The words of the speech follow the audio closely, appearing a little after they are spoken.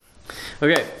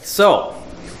Okay, so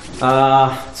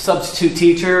substitute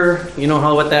teacher, you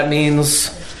know what that means.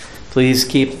 Please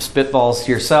keep spitballs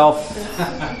to yourself.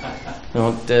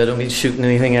 Don't be shooting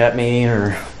anything at me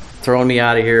or throwing me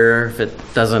out of here if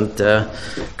it doesn't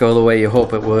go the way you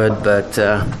hope it would. But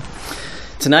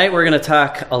tonight we're going to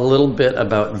talk a little bit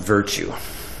about virtue.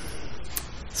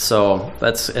 So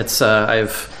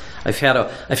I've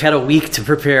had a week to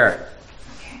prepare,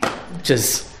 which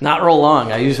is not real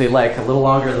long. I usually like a little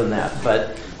longer than that,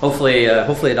 but hopefully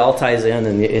it all ties in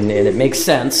and it makes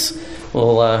sense.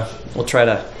 We'll try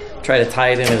to tie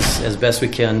it in as best we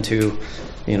can to,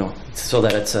 so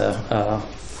that it's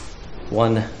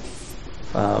one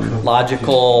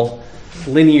logical,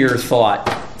 linear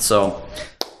thought. So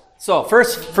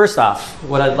first off,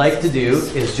 what I'd like to do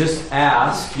is just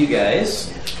ask you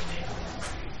guys,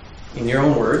 in your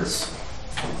own words,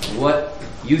 what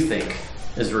you think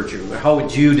is virtue. How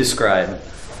would you describe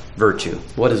virtue?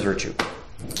 What is virtue?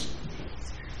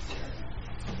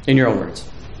 In your own words.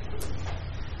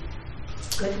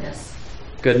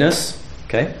 Goodness.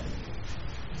 Okay.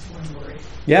 One word.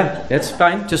 Yeah, it's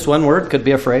fine. Just one word. Could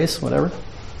be a phrase, whatever.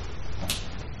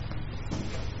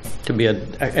 Could be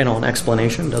an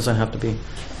explanation. Doesn't have to be.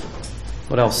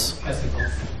 What else?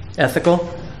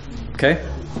 Ethical. Okay.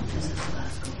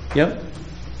 Yep.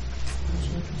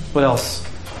 What else?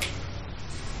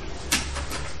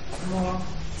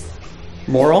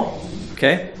 Moral.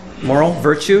 Okay. Moral.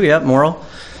 Virtue. Yep. Moral.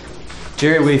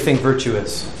 Jerry, what do you think virtue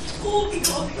is?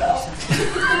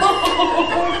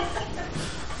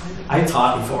 I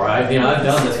taught before. I've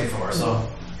done this before, so.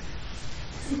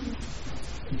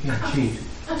 You can't cheat.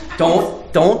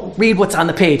 Don't read what's on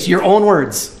the page. Your own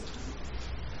words.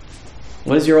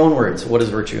 What is your own words? What is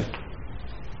virtue?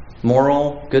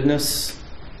 Moral, goodness.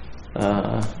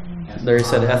 Larry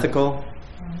said ethical.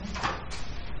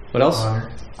 What else?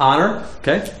 Honor.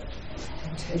 Okay.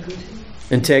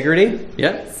 Integrity.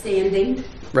 Yep. Standing.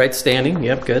 Right standing.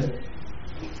 Yep. Good.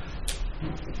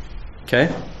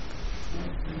 Okay.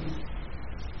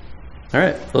 All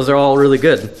right. Those are all really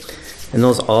good, and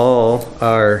those all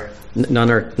are none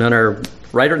are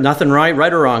right or nothing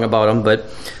right or wrong about them. But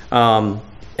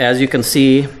as you can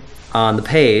see on the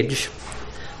page,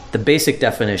 the basic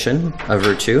definition of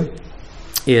virtue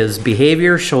is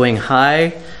behavior showing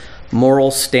high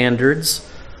moral standards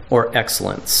or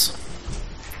excellence.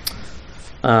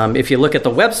 If you look at the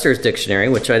Webster's dictionary,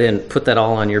 which I didn't put that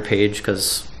all on your page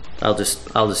because I'll just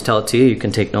tell it to you. You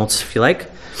can take notes if you like.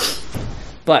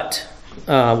 But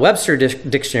Webster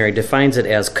dictionary defines it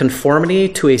as conformity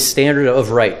to a standard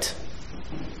of right,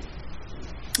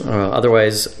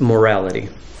 otherwise morality.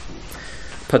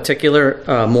 Particular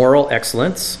moral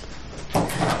excellence,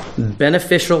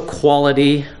 beneficial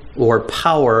quality or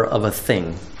power of a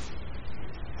thing.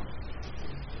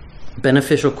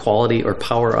 Beneficial quality or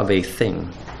power of a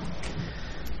thing.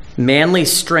 Manly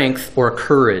strength or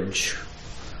courage.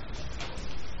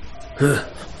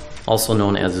 Also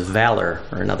known as valor,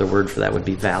 or another word for that would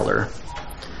be valor.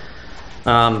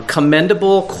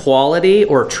 Commendable quality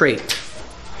or trait.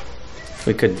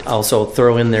 We could also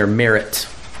throw in there merit.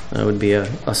 That would be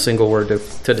a single word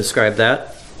to describe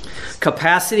that.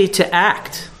 Capacity to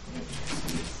act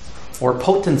or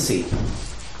potency.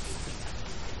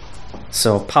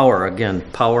 So power, again,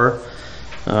 power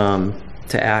to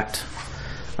act.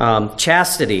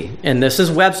 Chastity, and this is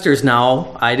Webster's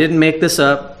now. I didn't make this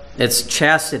up. It's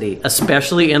chastity,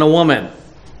 especially in a woman.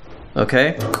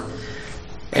 Okay?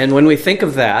 And when we think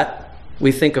of that,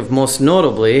 we think of most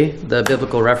notably the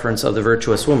biblical reference of the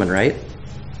virtuous woman, right?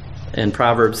 In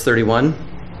Proverbs 31.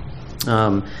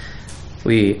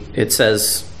 It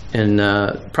says in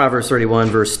Proverbs 31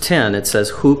 verse 10, it says,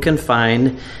 "Who can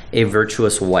find a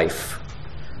virtuous wife?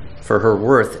 For her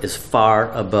worth is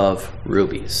far above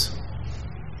rubies."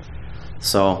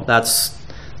 So that's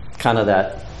kind of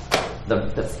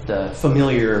the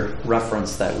familiar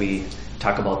reference that we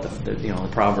talk about the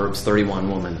Proverbs 31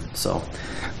 woman. So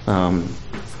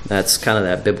that's kind of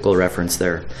that biblical reference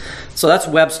there. So that's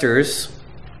Webster's.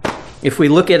 If we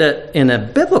look at it in a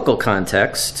biblical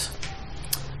context,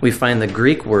 we find the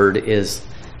Greek word is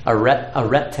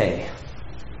arete.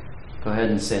 Go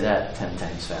ahead and say that 10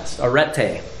 times fast.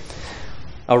 Arete.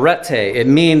 Arete. It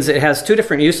means, it has two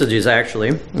different usages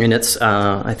actually, and it's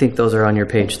I think those are on your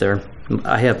page there.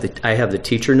 I have the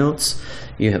teacher notes.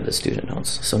 You have the student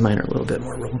notes, so mine are a little bit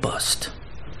more robust.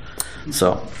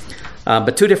 So,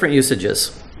 but two different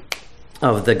usages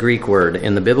of the Greek word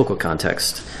in the biblical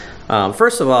context.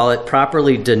 First of all, it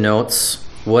properly denotes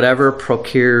whatever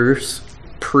procures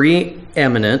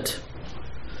preeminent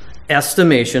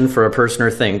estimation for a person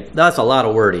or thing. That's a lot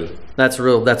of wordy. That's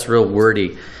real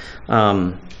wordy.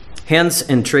 hence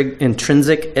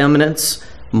intrinsic eminence,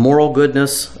 moral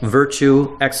goodness,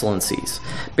 virtue, excellencies.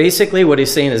 Basically, what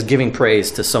he's saying is giving praise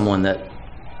to someone that,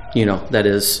 that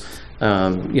is,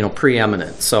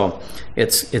 preeminent. So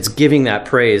it's giving that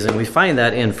praise, and we find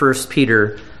that in 1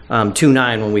 Peter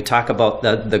 2:9 when we talk about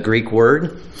the Greek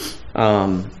word.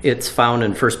 It's found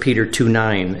in 1 Peter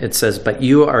 2:9. It says, "But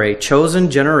you are a chosen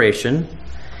generation,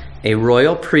 a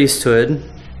royal priesthood,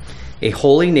 a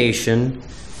holy nation,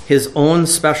 his own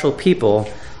special people,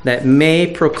 that may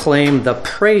proclaim the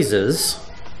praises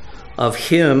of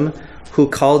him who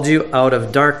called you out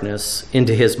of darkness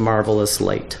into his marvelous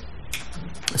light."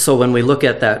 So when we look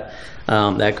at that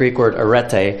Greek word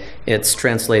arete, it's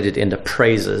translated into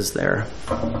praises there.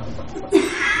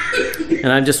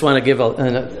 And I just want to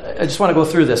go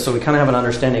through this so we kind of have an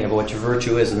understanding of what your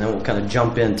virtue is, and then we'll kind of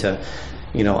jump into,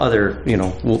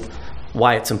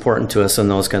 why it's important to us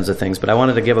and those kinds of things. But I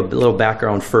wanted to give a little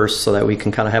background first so that we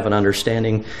can kind of have an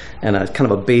understanding and a kind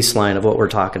of a baseline of what we're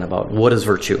talking about. What is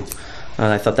virtue? And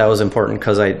I thought that was important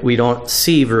because we don't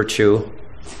see virtue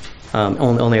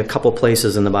only a couple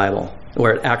places in the Bible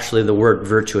where actually the word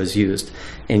virtue is used.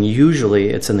 And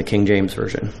usually it's in the King James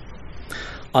Version.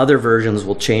 Other versions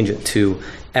will change it to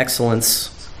excellence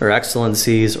or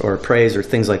excellencies or praise or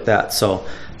things like that. So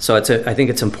I think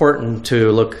it's important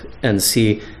to look and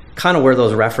see kind of where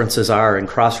those references are and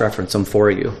cross-reference them for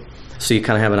you. So you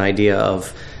kind of have an idea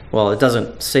of, well, it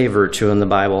doesn't say virtue in the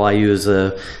Bible. I use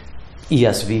the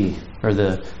ESV or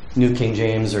the New King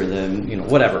James or the,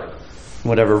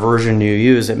 whatever version you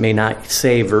use, it may not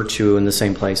say virtue in the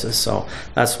same places. So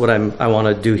that's what I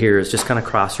want to do here is just kind of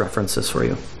cross-reference this for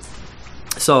you.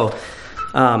 So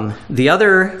the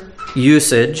other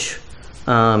usage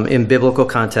in biblical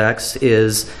context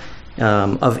is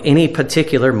of any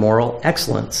particular moral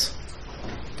excellence,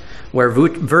 where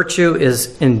virtue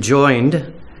is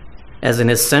enjoined as an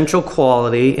essential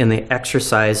quality in the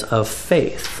exercise of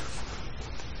faith.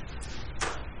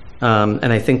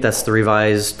 And I think that's the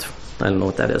revised, I don't know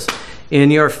what that is.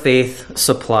 In your faith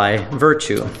supply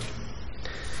virtue.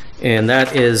 And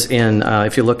that is in,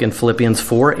 if you look in Philippians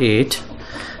 4:8,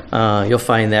 you'll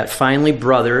find that, "Finally,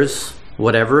 brothers,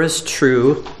 whatever is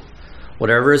true,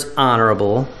 whatever is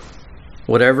honorable,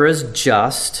 whatever is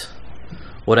just,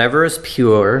 whatever is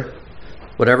pure,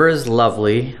 whatever is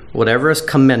lovely, whatever is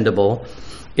commendable,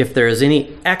 if there is any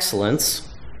excellence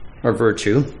or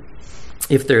virtue,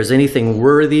 if there is anything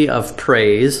worthy of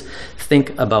praise,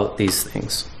 think about these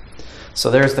things." So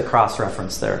there's the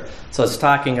cross-reference there. So it's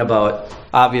talking about,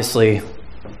 obviously,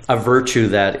 a virtue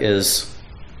that is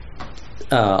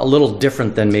a little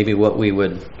different than maybe what we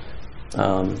would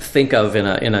think of in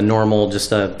a normal,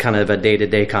 just a kind of a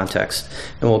day-to-day context,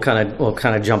 and we'll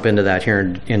kind of jump into that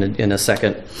here in a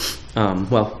second.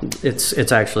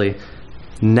 It's actually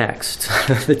next.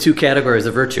 The two categories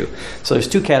of virtue. So there's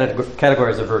two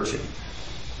categories of virtue.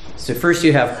 So first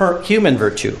you have human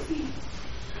virtue.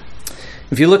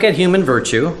 If you look at human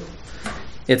virtue,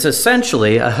 it's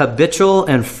essentially a habitual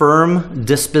and firm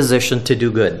disposition to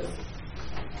do good.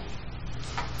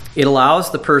 It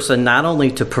allows the person not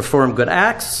only to perform good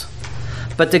acts,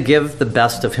 but to give the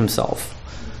best of himself.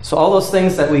 So all those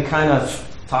things that we kind of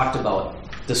talked about,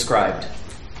 described,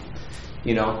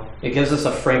 it gives us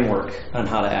a framework on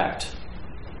how to act,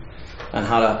 on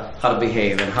how to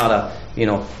behave, and how to,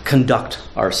 conduct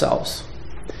ourselves.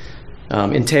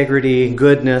 Integrity,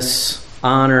 goodness,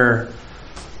 honor,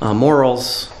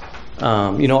 morals,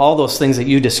 all those things that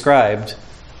you described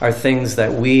are things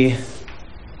that we,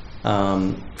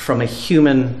 from a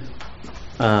human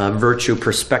virtue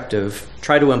perspective,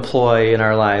 try to employ in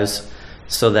our lives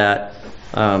so that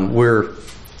we're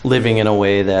living in a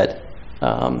way that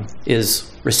is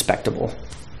respectable.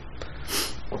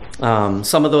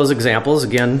 Some of those examples,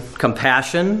 again,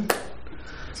 compassion,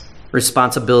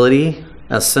 responsibility,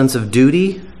 a sense of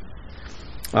duty,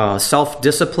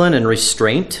 self-discipline and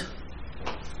restraint,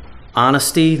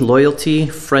 honesty, loyalty,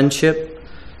 friendship,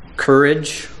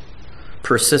 courage,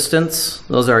 persistence.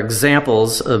 Those are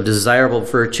examples of desirable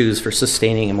virtues for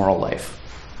sustaining a moral life.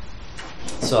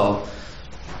 So,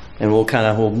 and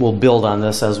we'll build on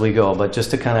this as we go, but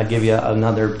just to kind of give you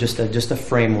another, just a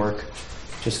framework,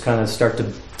 just kind of start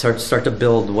to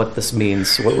build what this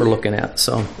means, what we're looking at.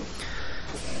 So,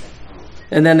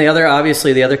 and then the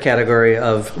other category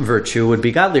of virtue would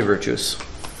be godly virtues.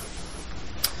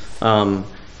 Some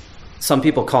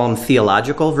people call them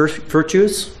theological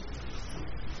virtues.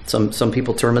 Some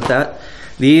people term it that.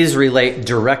 These relate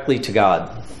directly to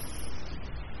God.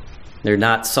 They're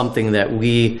not something that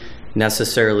we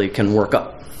necessarily can work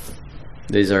up.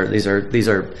 These are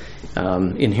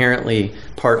inherently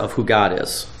part of who God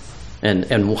is.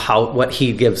 and what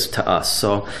he gives to us.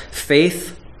 So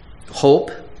faith,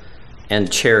 hope,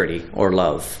 and charity or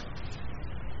love.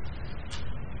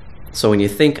 So when you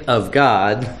think of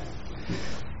God,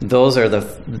 those are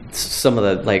some of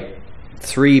the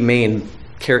three main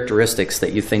characteristics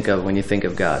that you think of when you think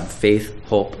of God: faith,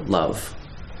 hope, love.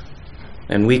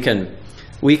 And we can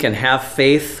have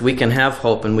faith, we can have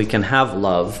hope, and we can have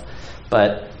love,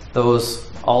 but those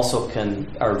also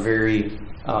are very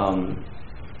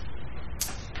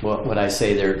what would I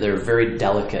say? They're very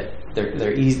delicate.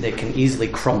 They can easily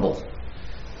crumble.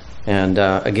 And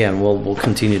again, we'll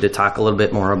continue to talk a little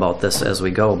bit more about this as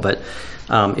we go. But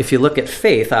if you look at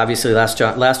faith, obviously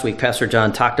last week Pastor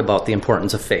John talked about the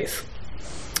importance of faith.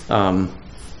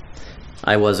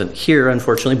 I wasn't here,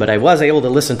 unfortunately, but I was able to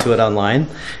listen to it online,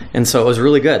 and so it was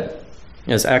really good.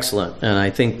 It was excellent, and I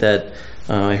think that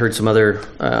I heard some other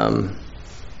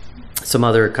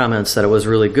comments that it was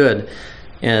really good.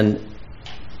 And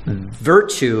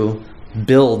virtue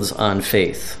builds on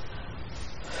faith.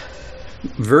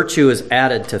 Virtue is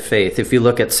added to faith. If you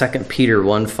look at 2 Peter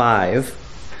 1:5,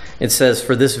 it says,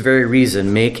 "For this very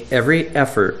reason, make every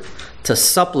effort to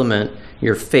supplement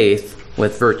your faith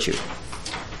with virtue."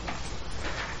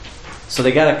 So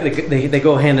they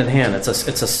go hand in hand. It's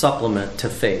a supplement to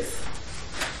faith,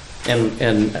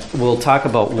 and we'll talk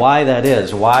about why that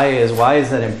is. Why is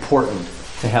that important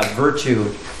to have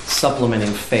virtue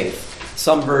supplementing faith?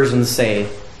 Some versions say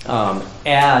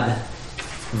add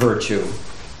virtue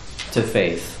to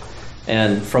faith,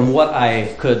 and from what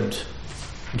I could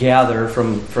gather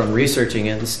from researching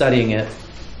it and studying it,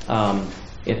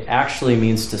 it actually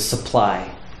means to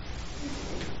supply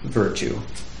virtue.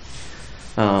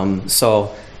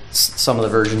 So some of the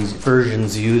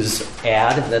versions use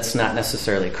add. That's not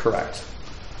necessarily correct,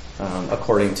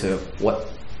 according to what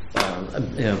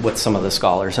some of the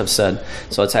scholars have said.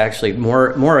 So it's actually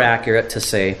more accurate to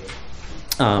say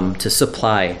to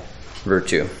supply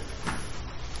virtue.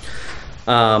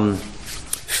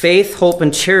 Faith, hope,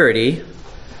 and charity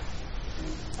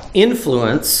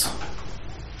influence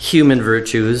human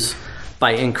virtues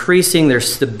by increasing their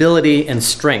stability and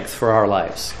strength for our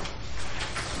lives.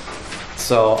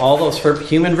 So all those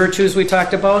human virtues we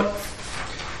talked about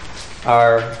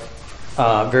are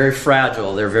very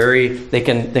fragile. They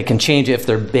can change if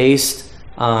they're based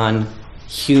on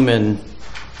human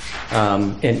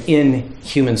and in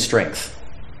human strength.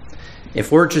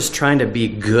 If we're just trying to be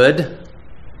good,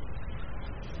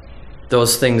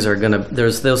 those things are going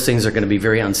to be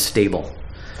very unstable.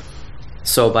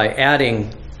 So by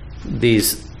adding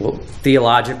these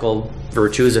theological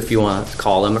virtues, if you want to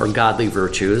call them, or godly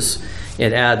virtues,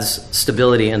 it adds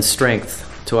stability and strength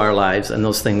to our lives and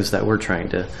those things that we're trying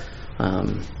to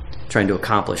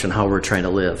accomplish and how we're trying to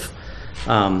live.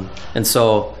 And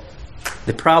so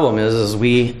the problem is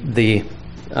the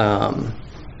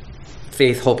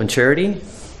faith, hope, and charity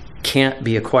can't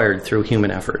be acquired through human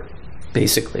effort.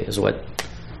 Basically, is what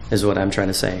I'm trying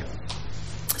to say.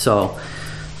 So,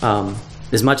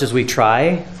 as much as we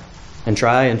try,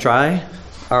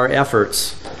 our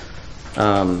efforts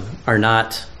are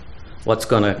not what's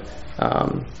going to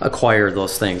acquire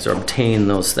those things or obtain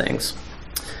those things.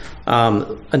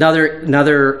 Some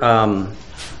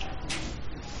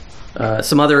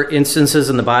other instances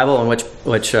in the Bible in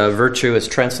which virtue is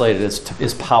translated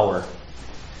is power.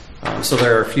 So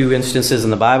there are a few instances in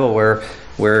the Bible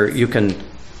where you can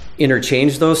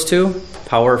interchange those two,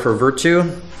 power for virtue.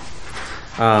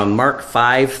 Mark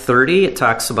 5:30, it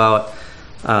talks about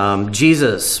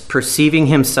Jesus perceiving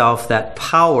himself that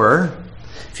power,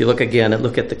 if you look at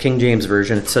the King James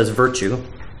Version, it says virtue,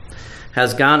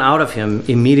 has gone out of him,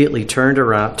 immediately turned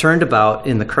about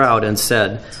in the crowd and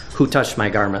said, "Who touched my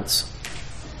garments?"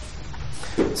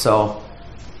 So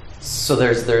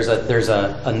there's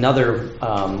another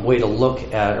way to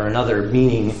look at, or another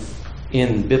meaning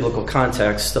in biblical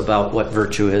context about what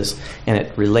virtue is, and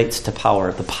it relates to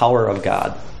power, the power of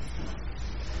God.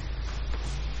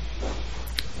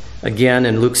 Again,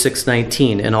 in Luke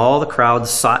 6:19, and all the crowd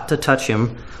sought to touch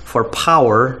him, for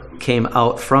power came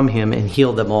out from him and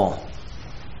healed them all.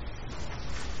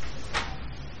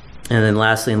 And then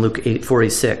lastly, in Luke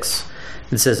 8:46,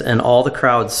 it says, and all the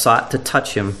crowd sought to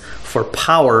touch him, for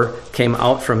power came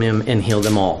out from him and healed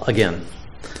them all. Again,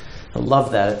 I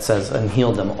love that it says, and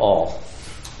healed them all.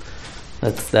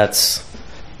 That's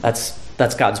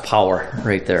God's power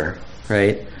right there,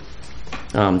 right?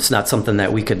 It's not something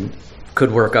that we could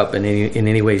work up in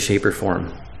any way, shape, or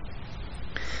form.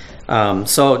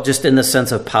 So just in the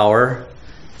sense of power,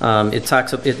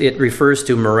 it refers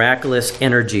to miraculous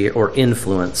energy or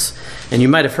influence. And you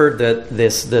might have heard that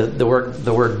the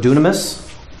word dunamis,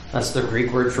 that's the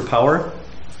Greek word for power.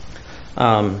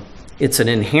 It's an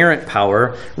inherent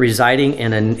power residing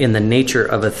in the nature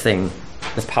of a thing,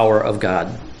 the power of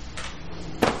God.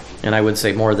 And I would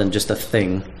say more than just a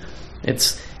thing.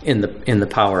 It's in the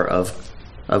power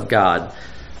of God.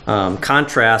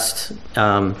 Contrast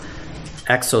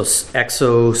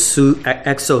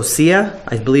exousia,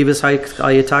 I believe is how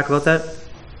you talk about that.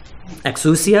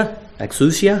 Exousia?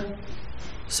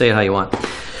 Say it how you want.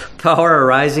 Power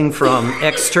arising from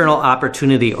external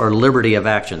opportunity or liberty of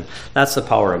action. That's the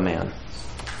power of man.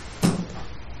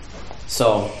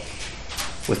 So,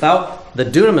 without the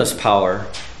dunamis power,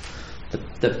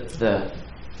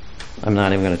 I'm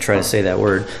not even going to try to say that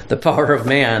word. The power of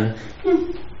man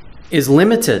is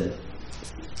limited,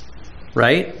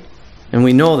 right? And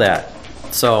we know that.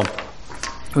 So,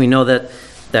 we know that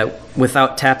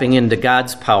without tapping into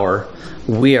God's power,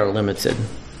 we are limited.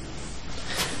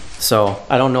 So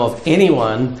I don't know of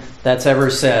anyone that's ever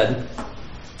said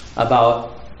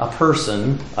about a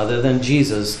person other than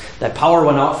Jesus that power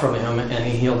went out from him and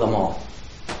he healed them all.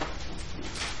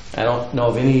 I don't know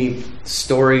of any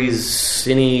stories,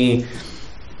 any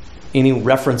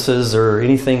references or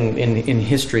anything in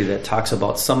history that talks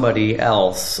about somebody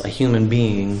else, a human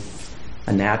being,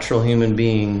 a natural human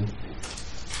being,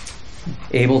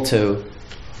 able to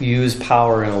use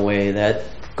power in a way that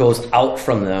goes out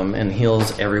from them and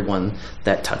heals everyone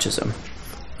that touches them.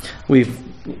 We've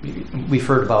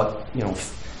heard about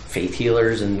faith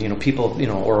healers and people,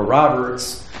 Oral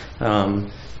Roberts.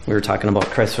 We were talking about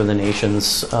Christ for the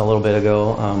Nations a little bit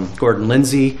ago. Gordon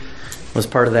Lindsay was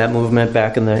part of that movement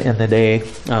back in the day.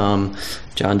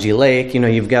 John G. Lake.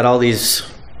 You've got all these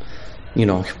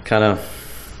kind of,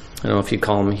 I don't know if you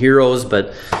call them heroes,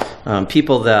 but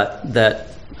people that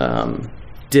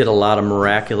did a lot of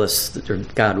miraculous, or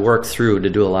God worked through to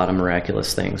do a lot of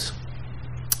miraculous things.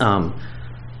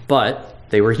 But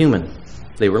they were human.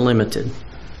 They were limited.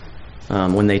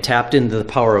 When they tapped into the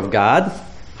power of God,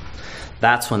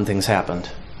 that's when things happened.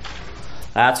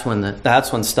 That's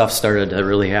when stuff started to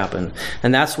really happen.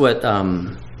 And that's what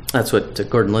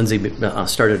Gordon Lindsay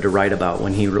started to write about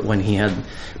when he had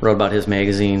wrote about his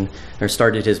magazine, or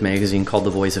started his magazine called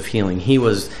The Voice of Healing. He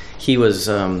was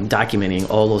documenting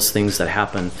all those things that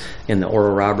happened in the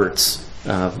Oral Roberts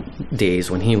days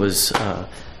when he was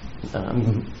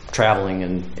traveling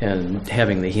and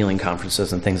having the healing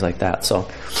conferences and things like that. So,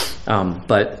 so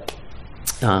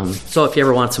if you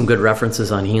ever want some good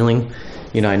references on healing,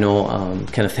 I know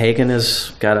Kenneth Hagin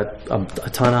has got a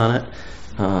ton on it,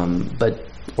 but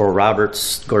Oral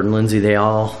Roberts, Gordon Lindsay, they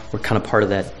all were kind of part of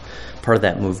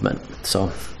that movement.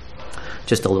 So,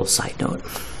 just a little side note.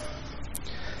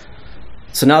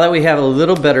 So now that we have a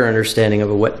little better understanding of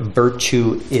what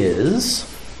virtue is,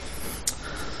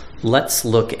 let's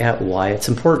look at why it's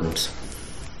important.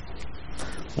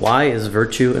 Why is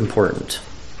virtue important?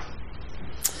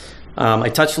 I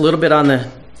touched a little bit on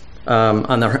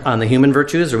the human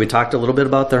virtues, or we talked a little bit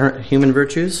about the human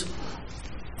virtues.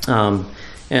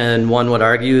 And one would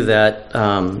argue that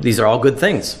these are all good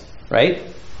things, right?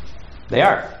 They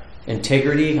are.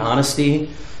 Integrity,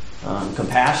 honesty,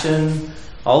 compassion,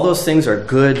 all those things are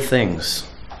good things.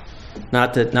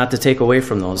 Not to take away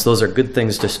from those. Those are good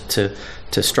things to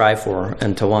strive for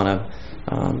and to want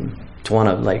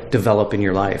to like develop in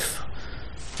your life.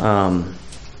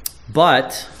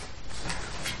 But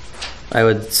I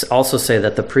would also say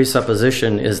that the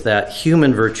presupposition is that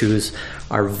human virtues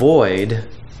are void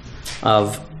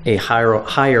of a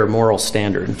higher moral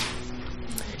standard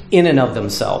in and of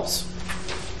themselves.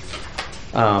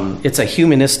 It's a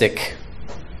humanistic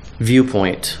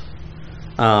viewpoint.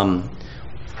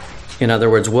 In other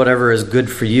words, whatever is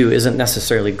good for you isn't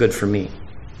necessarily good for me,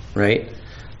 right?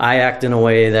 I act in a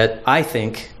way that I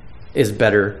think is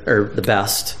better or the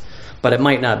best, but it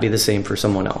might not be the same for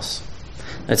someone else.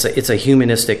 It's a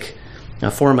humanistic, a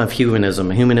form of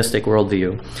humanism, a humanistic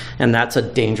worldview, and that's a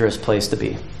dangerous place to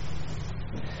be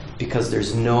because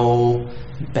there's no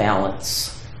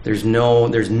balance. There's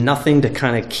nothing to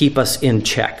kind of keep us in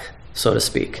check, so to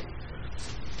speak.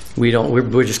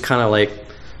 We're just kind of like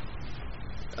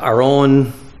our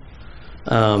own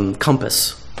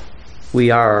compass. We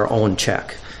are our own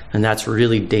check, and that's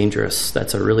really dangerous.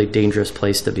 That's a really dangerous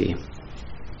place to be,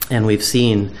 and we've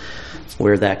seen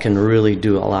where that can really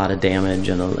do a lot of damage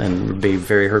and be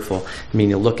very hurtful. I mean,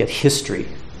 you look at history,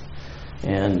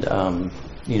 and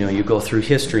you go through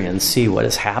history and see what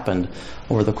has happened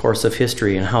over the course of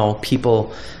history and how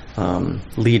people,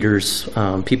 leaders,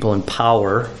 people in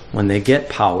power, when they get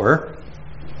power,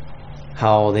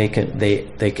 how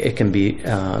it can be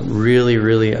really,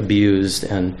 really abused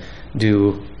and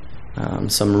do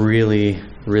some really,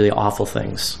 really awful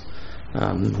things.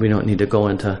 We don't need to go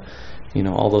into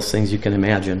all those things you can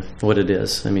imagine what it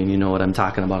is. I mean, you know what I'm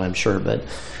talking about, I'm sure, but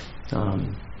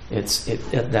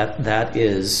that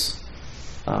is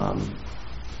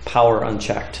power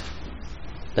unchecked.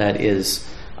 That is,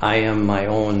 I am my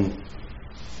own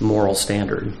moral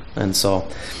standard. And so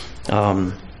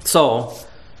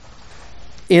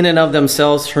in and of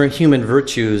themselves, human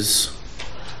virtues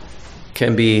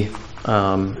can be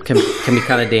kind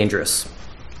of dangerous.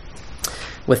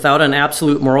 Without an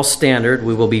absolute moral standard,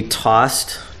 we will be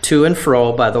tossed to and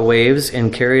fro by the waves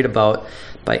and carried about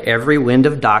by every wind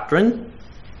of doctrine,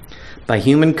 by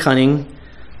human cunning,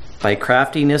 by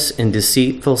craftiness and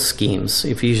deceitful schemes.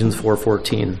 Ephesians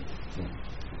 4:14.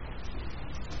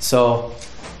 So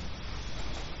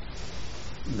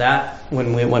that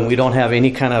when we don't have any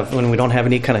kind of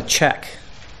check,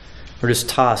 we're just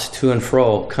tossed to and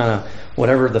fro, kind of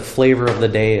whatever the flavor of the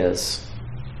day is.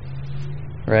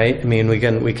 Right? I mean, we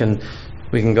can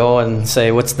go and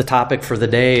say, what's the topic for the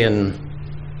day, and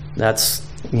that's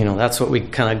what we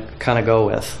kind of go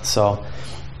with. So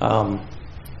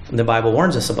the Bible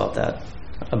warns us about that,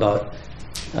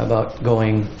 about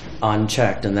going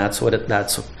unchecked, and that's what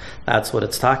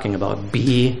it's talking about.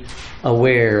 Be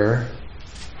aware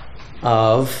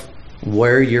of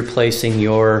where you're placing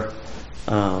your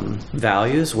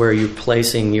values, where you're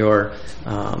placing your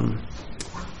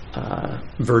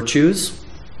virtues.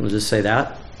 We'll just say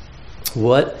that.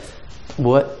 What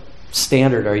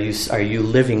standard are you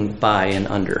living by and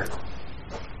under?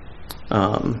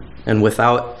 And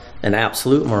without an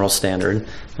absolute moral standard,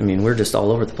 I mean, we're just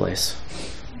all over the place.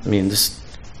 I mean, just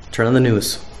turn on the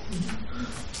news.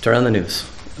 Turn on the news.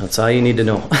 That's all you need to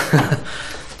know.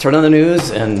 Turn on the news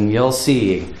and you'll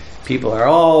see people are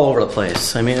all over the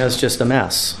place. I mean, it's just a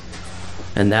mess.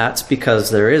 And that's because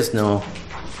there is no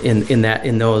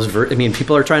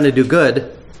people are trying to do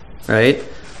good, right?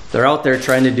 They're out there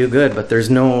trying to do good, but there's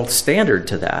no standard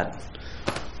to that.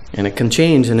 And it can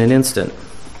change in an instant.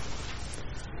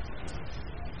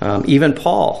 Even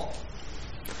Paul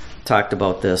talked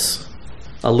about this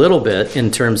a little bit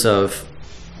in terms of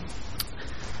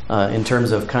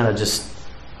kind of just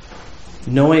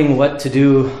knowing what to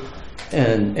do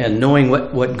and knowing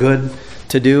what good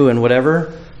to do and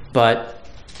whatever, but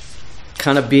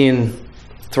kind of being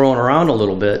thrown around a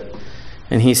little bit.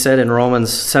 And he said in Romans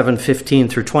 7:15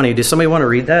 through 20, does somebody want to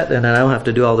read that? And then I don't have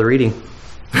to do all the reading.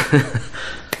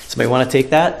 Somebody want to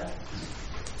take that?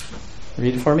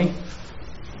 Read it for me?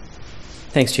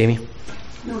 Thanks, Jamie.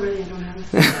 No, really, I don't have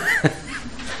it.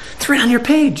 It's right on your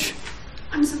page.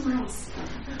 I'm somewhere else.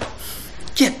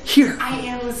 Get here. I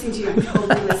am listening to you. I'm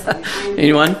totally listening.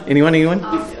 Anyone?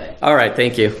 I'll do it. All right,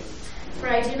 thank you. For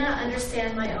I do not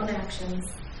understand my own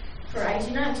actions. For I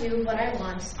do not do what I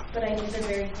want, but I do the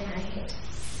very thing I hate.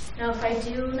 Now if I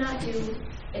do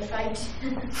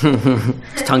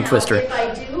Tongue twister. If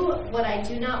I do what I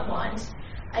do not want,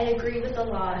 I agree with the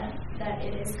law that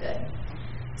it is good.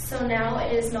 So now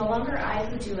it is no longer I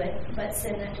who do it, but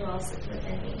sin that dwells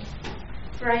within me.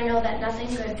 For I know that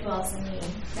nothing good dwells in me,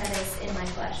 that is, in my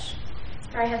flesh.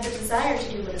 For I have the desire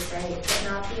to do what is right, but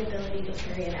not the ability to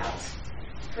carry it out.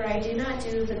 For I do not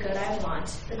do the good I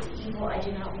want, but the evil I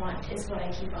do not want is what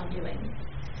I keep on doing.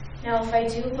 Now if I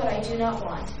do what I do not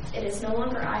want, it is no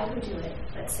longer I who do it,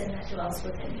 but sin that dwells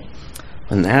within me.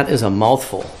 And that is a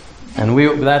mouthful. And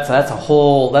that's a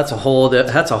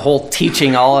whole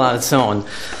teaching all on its own.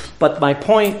 But my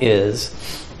point is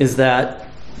that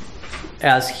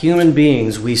as human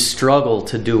beings, we struggle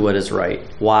to do what is right.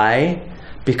 Why?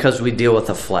 Because we deal with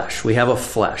the flesh. We have a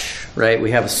flesh, right?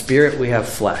 We have a spirit, we have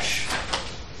flesh.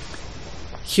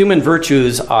 Human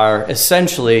virtues are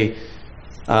essentially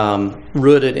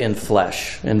rooted in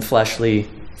flesh, in fleshly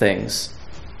things.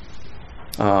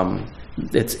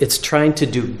 It's trying to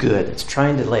do good. It's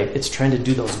trying to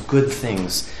do those good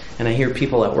things. And I hear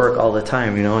people at work all the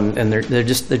time, and they're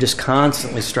just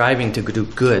constantly striving to do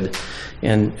good,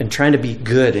 and trying to be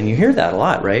good. And you hear that a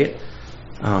lot, right?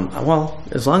 Well,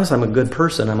 as long as I'm a good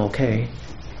person, I'm okay,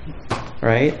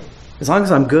 right? As long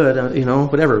as I'm good,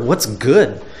 whatever. What's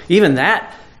good? Even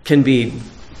that can be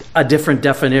a different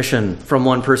definition from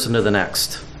one person to the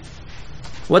next.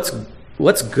 What's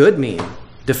good mean?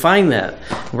 Define that.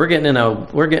 We're getting in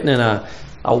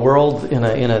a world, in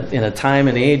a time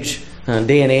and age, a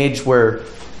day and age where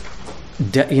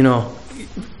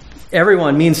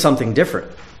everyone means something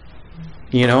different.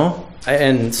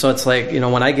 And so it's like,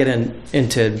 when I get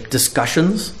into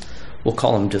discussions, we'll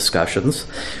call them discussions,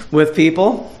 with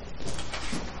people,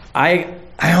 I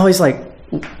always like,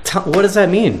 what does that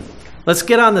mean? Let's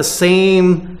get on the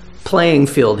same playing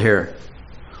field here.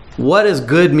 What does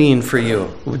good mean for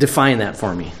you? Define that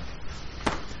for me.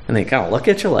 And they kind of look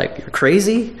at you like you're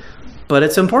crazy. but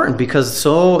it's important because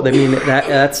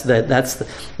that's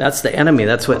the enemy.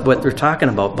 That's what we're talking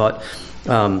about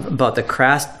the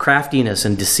craftiness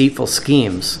and deceitful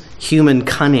schemes, human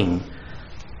cunning,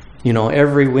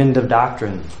 every wind of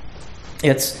doctrine.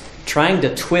 It's trying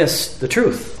to twist the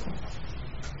truth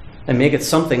and make it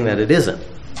something that it isn't.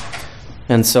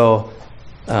 And so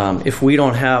if we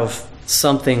don't have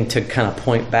something to kind of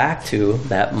point back to,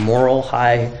 that moral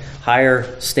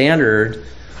higher standard,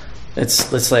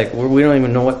 it's like we don't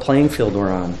even know what playing field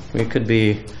we're on. We could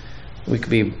be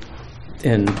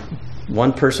in,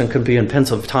 one person could be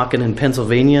talking in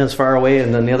Pennsylvania as far away,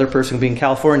 and then the other person could be in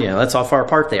California. That's how far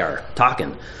apart they are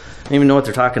talking. I don't even know what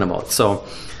they're talking about. So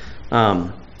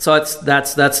that's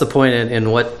the point in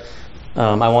what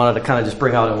I wanted to kind of just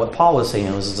bring out in what Paul was saying.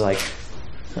 It was like,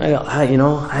 I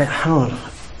know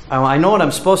what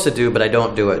I'm supposed to do, but I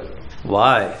don't do it.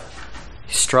 Why?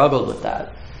 He struggled with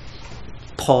that.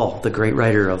 Paul, the great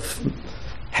writer of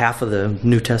half of the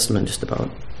New Testament, just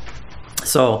about.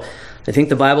 So I think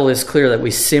the Bible is clear that we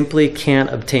simply can't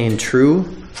obtain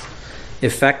true,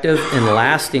 effective, and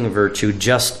lasting virtue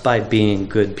just by being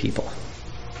good people.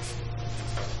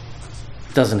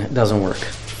 Doesn't work.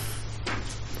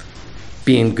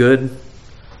 Being good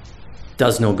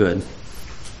does no good.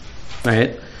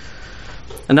 Right?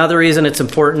 Another reason it's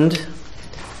important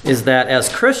is that as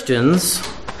Christians,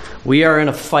 we are in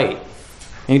a fight.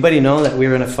 Anybody know that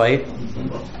we're in a fight?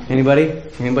 Anybody?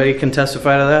 Anybody can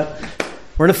testify to that?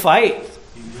 We're in a fight.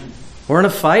 We're in a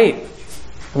fight.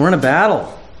 We're in a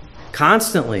battle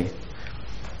constantly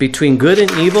between good and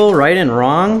evil, right and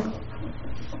wrong.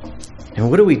 And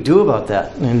what do we do about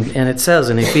that? And it says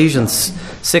in Ephesians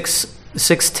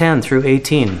 6:10 through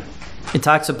 18, it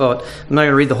talks about, I'm not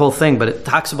going to read the whole thing, but it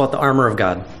talks about the armor of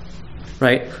God,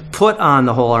 right? Put on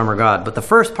the whole armor of God. But the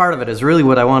first part of it is really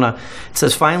what I want to, it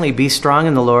says, finally, be strong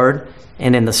in the Lord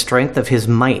and in the strength of his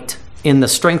might. In the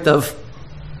strength of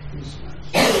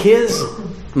his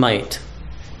might.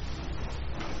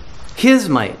 His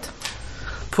might.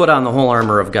 Put on the whole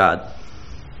armor of God,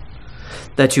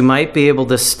 that you might be able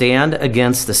to stand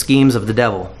against the schemes of the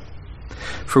devil.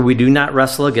 For we do not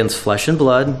wrestle against flesh and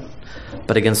blood,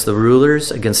 but against the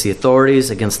rulers, against the authorities,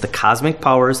 against the cosmic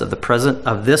powers of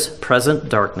this present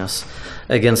darkness,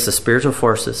 against the spiritual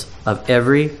forces of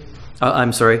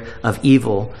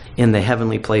evil in the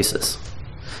heavenly places.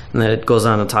 And then it goes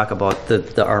on to talk about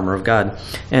the armor of God.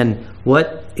 And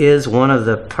what is one of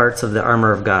the parts of the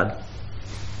armor of God?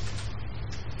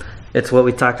 It's what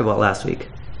we talked about last week.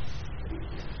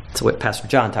 It's what Pastor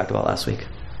John talked about last week.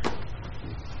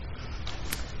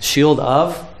 Shield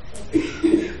of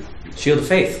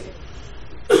faith.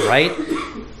 Right?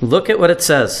 Look at what it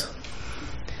says.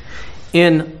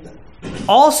 In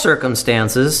all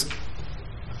circumstances,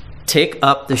 take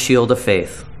up the shield of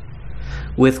faith,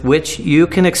 with which you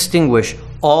can extinguish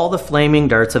all the flaming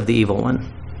darts of the evil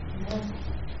one.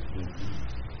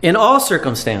 In all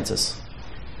circumstances,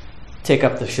 take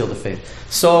up the shield of faith.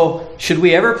 So, should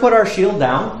we ever put our shield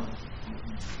down?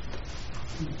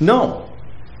 No.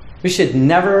 We should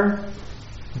never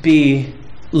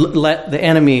let the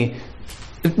enemy,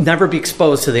 never be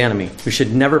exposed to the enemy. We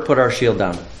should never put our shield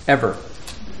down, ever.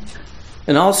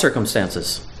 In all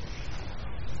circumstances,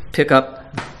 take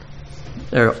up,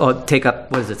 what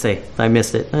does it say? I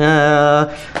missed it.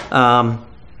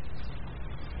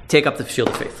 Take up the shield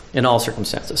of faith in all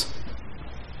circumstances.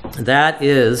 That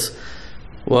is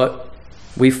what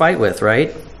we fight with,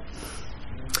 right?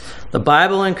 The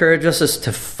Bible encourages us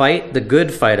to fight the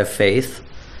good fight of faith.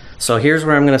 So here's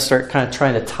where I'm going to start kind of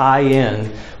trying to tie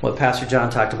in what Pastor John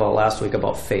talked about last week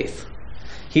about faith.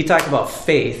 He talked about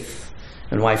faith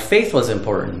and why faith was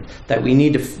important, that we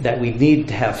need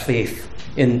to have faith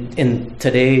in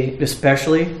today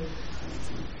especially.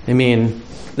 I mean,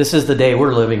 this is the day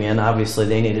we're living in. Obviously,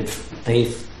 they needed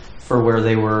faith for where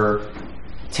they were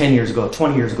 10 years ago,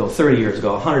 20 years ago, 30 years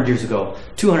ago, 100 years ago,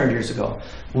 200 years ago.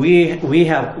 We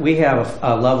have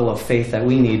a level of faith that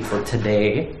we need for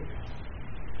today,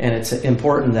 and it's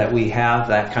important that we have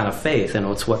that kind of faith. And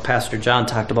it's what Pastor John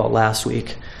talked about last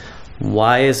week.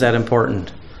 Why is that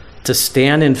important? To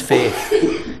stand in faith,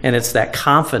 and it's that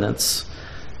confidence,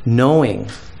 knowing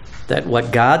that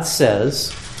what God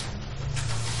says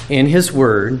in His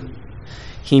Word,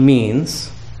 He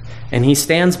means, and He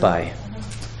stands by.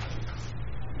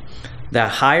 That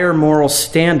higher moral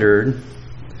standard,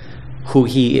 who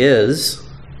He is,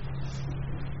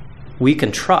 we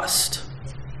can trust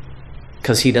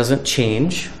because He doesn't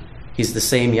change. He's the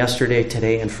same yesterday,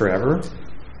 today, and forever.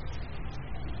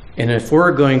 And if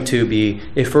we're going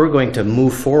to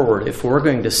move forward, if we're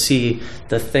going to see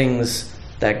the things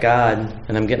that God,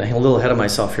 and I'm getting a little ahead of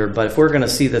myself here, but if we're going to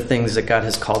see the things that God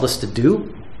has called us to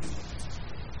do,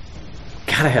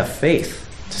 gotta have faith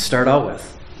to start out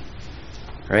with,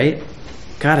 right?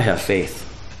 Gotta have faith.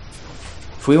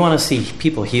 If we want to see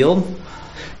people healed,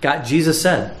 Jesus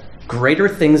said, greater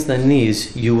things than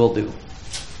these you will do.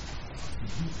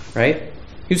 Right?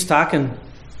 He was talking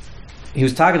to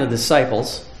the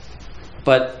disciples,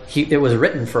 but it was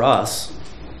written for us.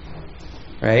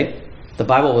 Right? The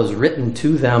Bible was written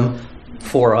to them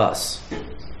for us.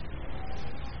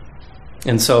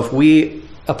 And so if we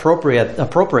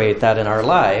appropriate that in our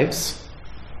lives,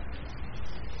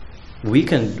 we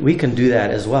can do that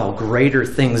as well. Greater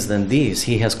things than these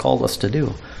He has called us to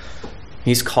do.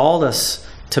 He's called us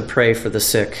to pray for the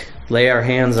sick, lay our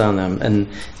hands on them,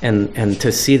 and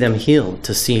to see them healed,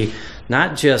 to see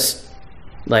not just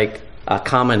like a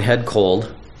common head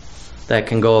cold that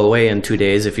can go away in 2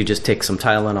 days if you just take some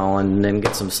Tylenol and then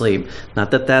get some sleep.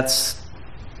 Not that that's,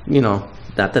 not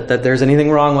that there's anything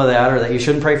wrong with that, or that you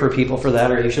shouldn't pray for people for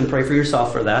that, or you shouldn't pray for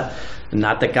yourself for that. And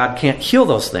not that God can't heal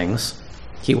those things.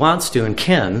 He wants to and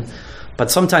can.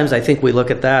 But sometimes I think we look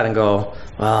at that and go,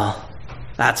 well,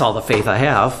 that's all the faith I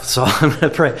have, so I'm going to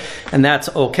pray. And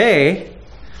that's okay.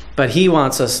 But He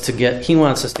wants us to get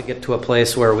to a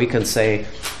place where we can say,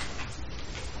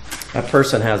 a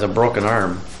person has a broken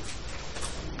arm,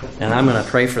 and I'm going to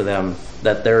pray for them,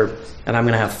 and I'm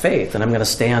going to have faith, and I'm going to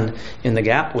stand in the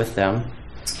gap with them,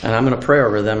 and I'm going to pray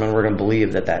over them, and we're going to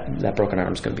believe that broken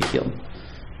arm is going to be healed,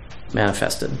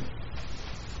 manifested.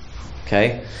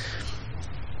 Okay?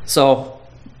 So,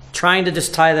 trying to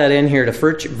just tie that in here to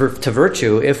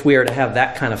virtue, if we are to have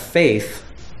that kind of faith,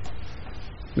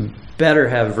 we better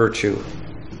have virtue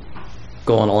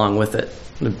going along with it.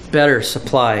 We better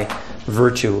supply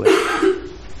virtue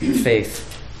with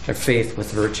faith, or faith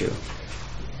with virtue.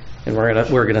 And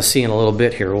we're gonna see in a little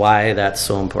bit here why that's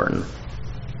so important.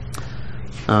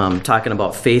 Talking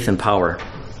about faith and power.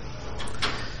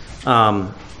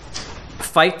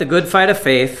 Fight the good fight of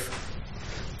faith.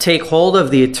 Take hold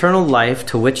of the eternal life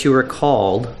to which you were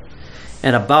called,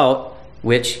 and about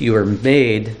which you were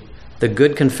made the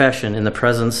good confession in the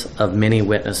presence of many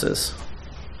witnesses.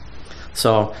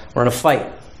 So we're in a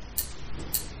fight.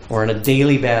 We're in a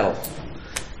daily battle.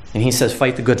 And He says,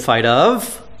 fight the good fight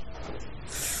of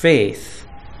faith.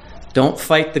 Don't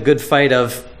fight the good fight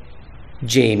of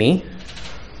Jamie.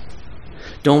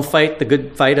 Don't fight the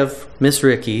good fight of Miss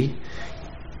Ricky.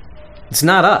 It's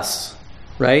not us,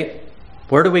 right?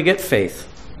 Where do we get faith?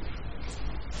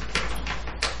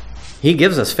 He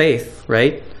gives us faith,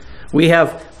 right? We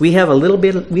have a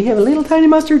little tiny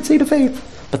mustard seed of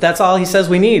faith, but that's all He says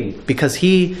we need, because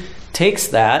He takes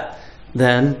that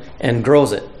then and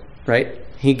grows it, right?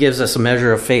 He gives us a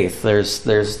measure of faith. There's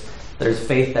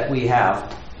faith that we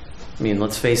have. I mean,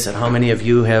 let's face it. How many of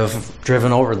you have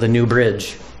driven over the new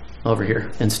bridge over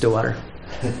here in Stillwater?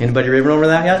 Anybody driven over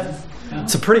that yet?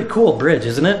 It's a pretty cool bridge,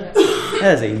 isn't it?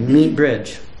 That is a neat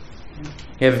bridge.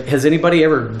 Has anybody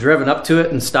ever driven up to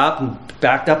it and stopped and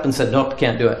backed up and said, nope,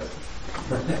 can't do it?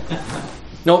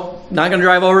 Nope, not going to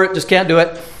drive over it, just can't do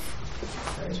it.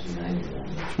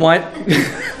 Why?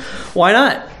 Why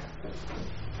not?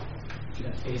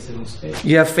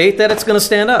 You have faith that it's going to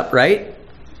stand up, right?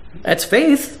 That's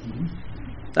faith.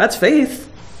 That's faith.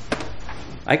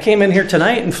 I came in here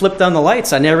tonight and flipped on the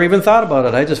lights. I never even thought about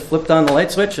it. I just flipped on the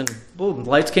light switch and boom, the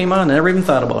lights came on. I never even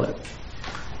thought about it.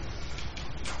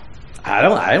 I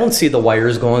don't see the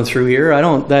wires going through here.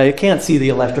 I can't see the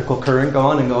electrical current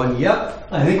going and going, yep,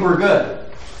 I think we're good.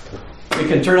 We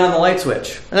can turn on the light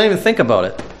switch. I don't even think about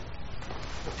it.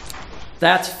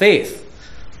 That's faith.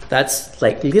 That's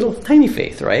like little tiny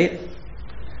faith, right?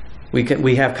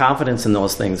 We have confidence in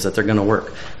those things that they're going to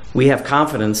work. We have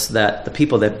confidence that the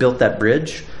people that built that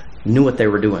bridge knew what they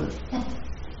were doing.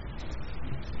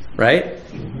 Right?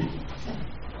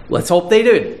 Let's hope they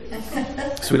did.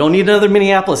 So we don't need another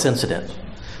Minneapolis incident.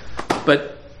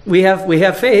 But we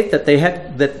have faith that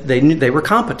they knew they were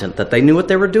competent, that they knew what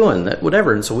they were doing, that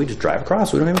whatever, and so we just drive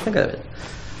across. We don't even think of it.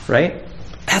 Right?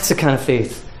 That's the kind of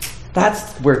faith.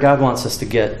 That's where God wants us to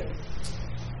get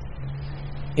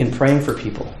in praying for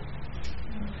people,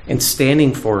 in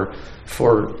standing for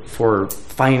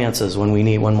finances when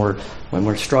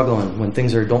we're struggling, when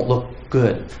things don't look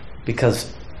good,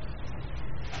 because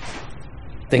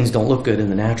things don't look good in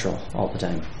the natural all the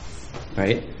time,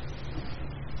 right?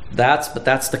 That's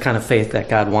the kind of faith that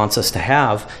God wants us to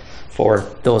have for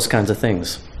those kinds of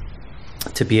things.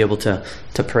 To be able to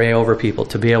pray over people,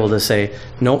 to be able to say,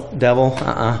 nope, devil,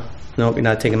 nope, you're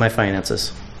not taking my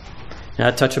finances. You're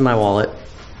not touching my wallet.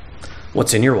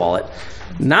 What's in your wallet?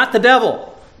 Not the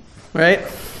devil, right?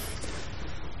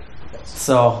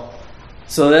 So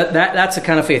that's a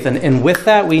kind of faith. And with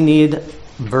that, we need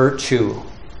virtue.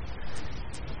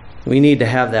 We need to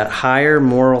have that higher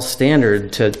moral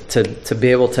standard to be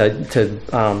able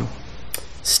to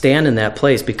stand in that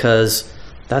place, because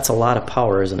that's a lot of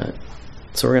power, isn't it?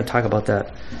 So we're going to talk about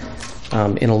that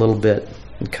in a little bit.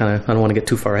 I don't want to get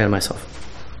too far ahead of myself.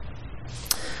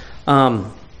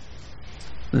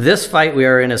 This fight we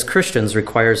are in as Christians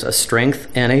requires a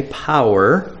strength and a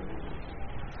power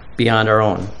beyond our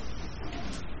own.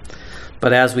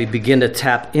 But as we begin to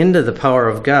tap into the power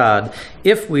of God,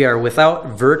 if we are without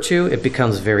virtue, it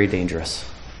becomes very dangerous.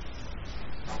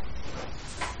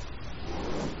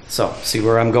 So, see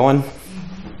where I'm going?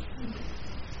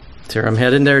 See where I'm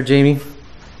headed there, Jamie?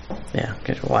 Yeah,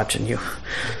 because we're watching you.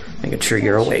 Making sure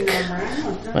you're awake.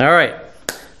 All right.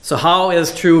 So how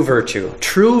is true virtue?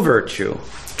 True virtue,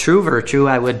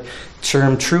 I would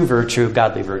term true virtue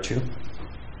godly virtue.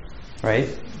 Right?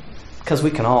 Because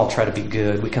we can all try to be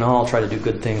good. We can all try to do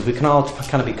good things. We can all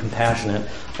kind of be compassionate.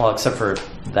 Well, except for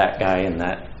that guy and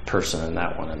that person and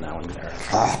that one there.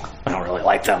 Oh, I don't really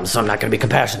like them, so I'm not going to be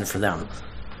compassionate for them.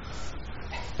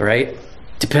 Right?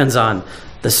 Depends on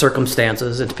the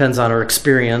circumstances. It depends on our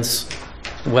experience,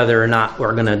 whether or not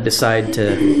we're going to decide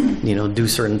to, do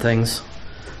certain things.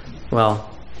 Well,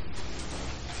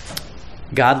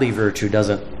 godly virtue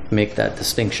doesn't make that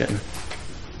distinction.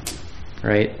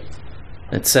 Right?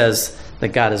 It says that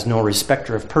God is no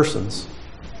respecter of persons.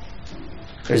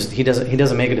 He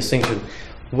doesn't make a distinction.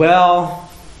 Well,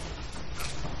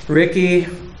 Ricky,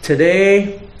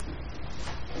 today,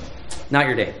 not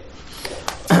your day.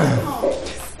 Oh,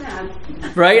 sad.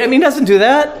 Right? I mean, he doesn't do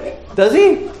that, does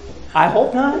he? I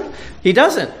hope not. He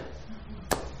doesn't.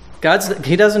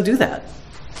 He doesn't do that.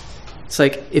 It's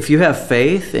like, if you have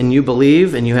faith and you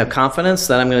believe and you have confidence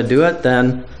that I'm going to do it,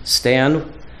 then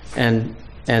stand and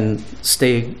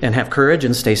stay and have courage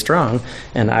and stay strong,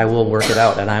 and I will work it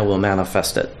out and I will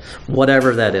manifest it,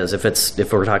 whatever that is.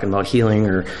 If we're talking about healing,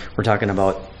 or we're talking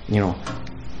about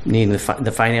needing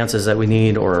the finances that we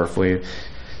need, or if we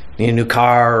need a new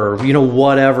car, or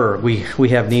whatever we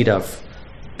have need of,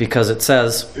 because it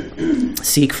says,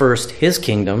 seek first His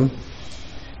kingdom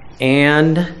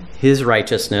and His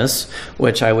righteousness,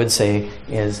 which I would say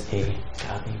is a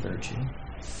godly virtue,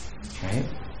 right?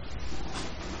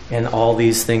 And all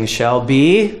these things shall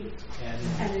be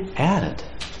added.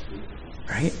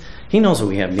 Right? He knows what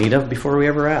we have need of before we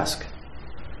ever ask.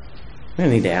 We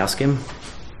don't need to ask Him,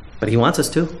 but He wants us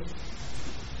to.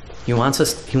 He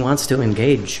wants to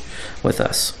engage with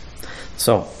us.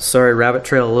 So, sorry, rabbit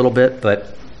trail a little bit,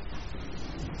 but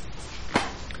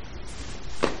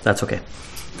that's okay.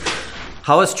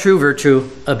 How is true virtue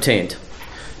obtained?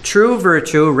 True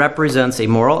virtue represents a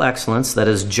moral excellence that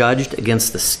is judged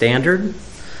against the standard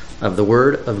of the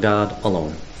Word of God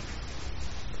alone.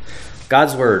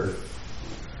 God's Word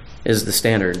is the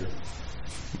standard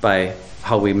by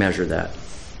how we measure that.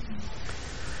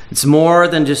 It's more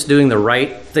than just doing the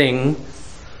right thing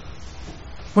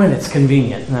when it's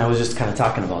convenient. And I was just kind of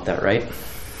talking about that, right?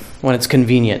 When it's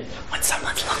convenient. When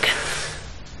someone's looking.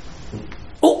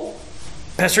 Oh,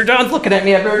 Pastor John's looking at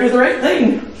me. I better do the right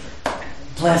thing.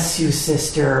 Bless you,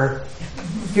 sister.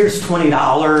 Here's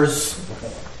 $20.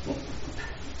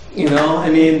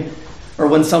 Or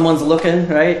when someone's looking,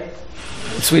 right?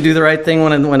 So we do the right thing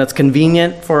when it's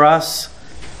convenient for us.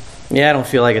 Yeah, I don't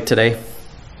feel like it today.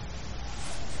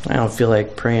 I don't feel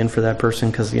like praying for that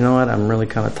person because, you know what, I'm really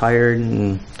kind of tired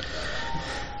and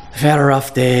I've had a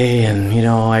rough day, and,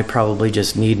 I probably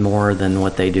just need more than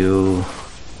what they do,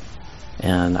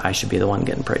 and I should be the one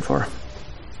getting prayed for.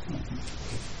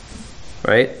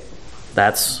 Right?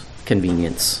 That's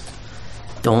convenience.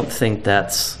 Don't think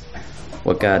that's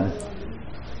how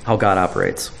God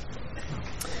operates.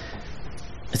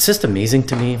 It's just amazing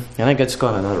to me, and I could just go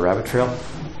on another rabbit trail.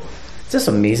 It's just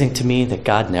amazing to me that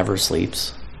God never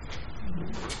sleeps.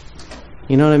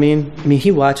 You know what I mean?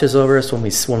 He watches over us when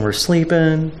we're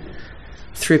sleeping.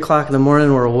 3 o'clock in the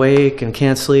morning, we're awake and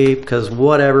can't sleep because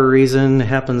whatever reason, it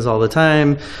happens all the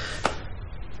time.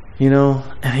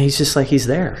 And He's just like, He's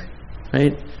there,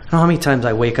 right? I don't know how many times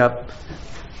I wake up.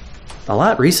 A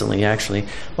lot recently, actually.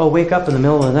 I'll wake up in the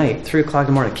middle of the night, 3 o'clock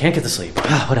in the morning, can't get to sleep.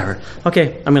 Whatever.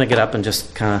 Okay, I'm going to get up and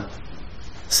just kind of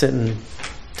sit and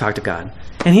talk to God.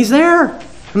 And He's there.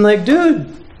 I'm like,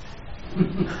 dude,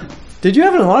 did you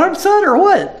have an alarm set or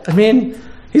what?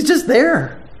 He's just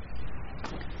there.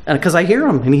 And because I hear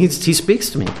Him, and He speaks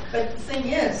to me. But the thing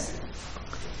is,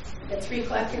 at 3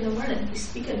 o'clock in the morning, He's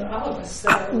speaking to all of us.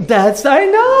 I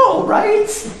know, right?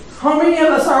 How many of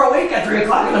us are awake at 3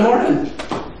 o'clock in the morning?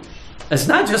 It's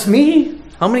not just me.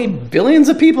 How many billions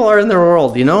of people are in the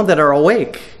world, that are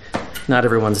awake? Not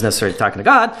everyone's necessarily talking to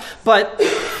God, but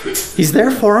he's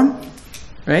there for them,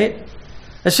 right?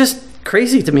 It's just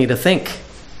crazy to me to think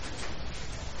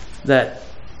that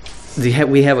we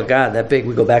have a God that big.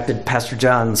 We go back to Pastor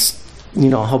John's,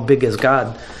 how big is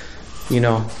God? It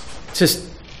just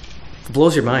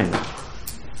blows your mind.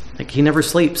 Like, he never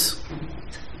sleeps.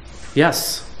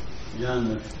 Yes. John,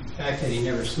 the fact that he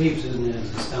never sleeps isn't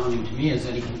as astounding to me as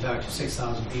that he can talk to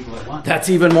 6,000 people at once. That's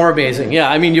even more amazing. Yeah,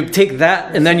 I mean, you take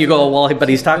that and then you go, well, but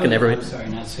he's talking to everybody. I'm sorry,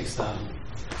 not 6,000.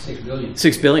 6 billion.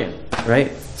 6 billion,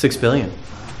 right? 6 billion.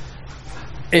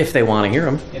 If they want to hear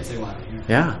him. If they want to hear him.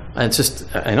 Yeah, it's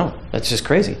just, I know, that's just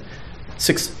crazy.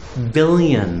 6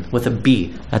 billion with a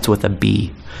B. That's with a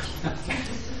B.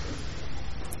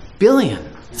 Billion.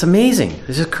 It's amazing.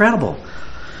 It's just incredible.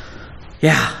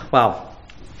 Yeah, wow.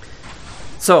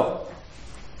 So,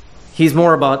 he's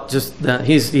more about just that.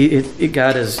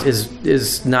 God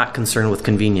is not concerned with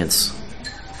convenience.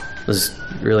 This is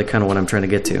really kind of what I'm trying to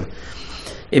get to.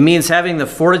 It means having the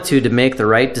fortitude to make the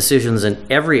right decisions in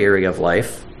every area of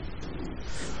life,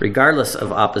 regardless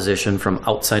of opposition from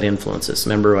outside influences.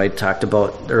 Remember, I talked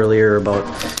about earlier about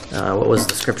what was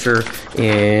the scripture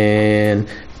in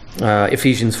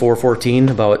Ephesians 4:14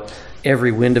 about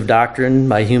every wind of doctrine,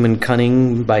 by human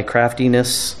cunning, by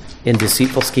craftiness, in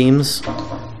deceitful schemes.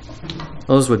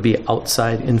 Those would be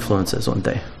outside influences, wouldn't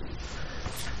they?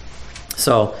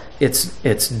 So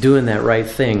it's doing that right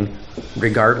thing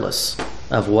regardless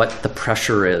of what the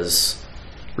pressure is,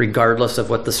 regardless of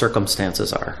what the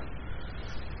circumstances are.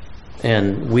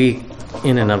 And we,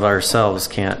 in and of ourselves,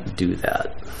 can't do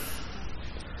that.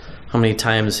 How many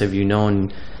times have you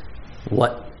known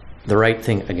what the right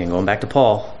thing, again, going back to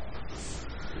Paul,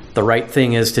 the right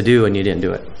thing is to do and you didn't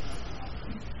do it?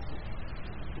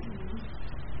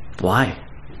 Why?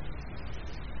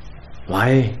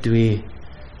 Why do we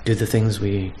do the things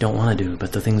we don't want to do,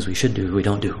 but the things we should do, we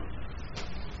don't do?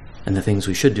 And the things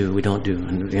we should do, we don't do.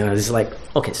 And, it's like,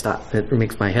 okay, stop. It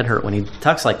makes my head hurt when he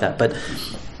talks like that. But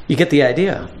you get the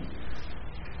idea.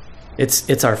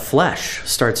 It's our flesh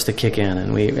starts to kick in,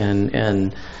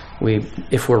 and we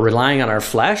if we're relying on our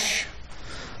flesh,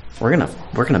 we're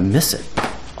gonna miss it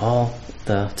all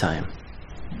the time.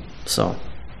 So,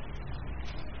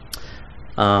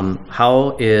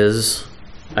 how is,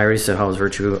 I already said how is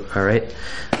virtue, all right.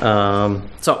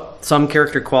 So some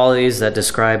character qualities that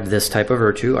describe this type of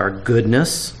virtue are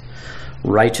goodness,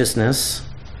 righteousness,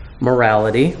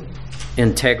 morality,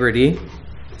 integrity,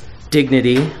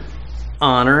 dignity,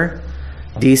 honor,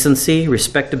 decency,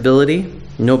 respectability,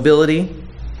 nobility,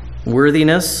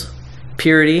 worthiness,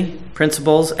 purity,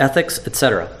 principles, ethics,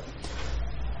 etc.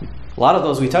 A lot of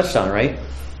those we touched on, right?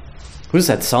 Who does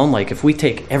that sound like? If we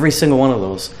take every single one of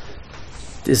those,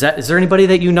 is there anybody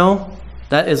that you know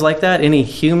that is like that? Any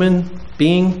human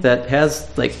being that has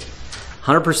like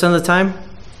 100% of the time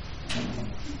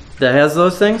that has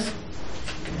those things?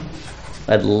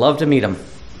 I'd love to meet them.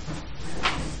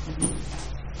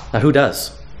 Now, who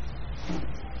does?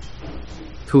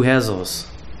 Who has those?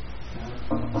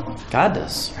 God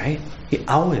does, right?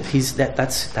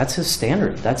 That's his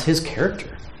standard. That's his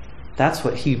character. That's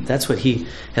what he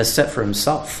has set for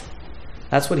himself.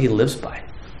 That's what he lives by.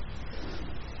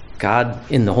 God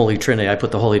in the Holy Trinity. I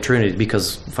put the Holy Trinity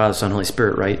because Father, Son, Holy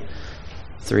Spirit, right?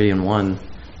 3 in 1.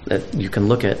 That you can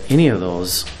look at any of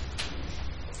those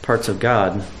parts of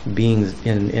God being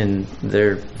in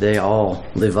there. They all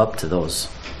live up to those.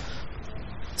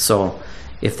 So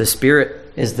if the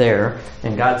Spirit is there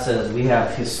and God says we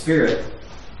have his Spirit,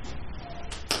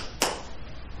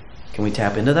 can we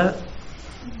tap into that?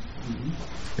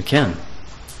 We can,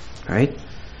 right?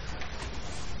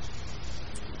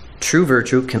 True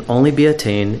virtue can only be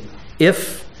attained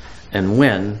if and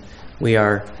when we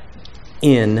are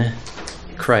in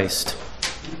Christ.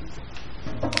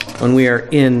 When we are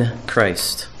in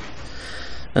Christ.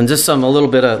 And just a little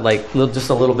bit of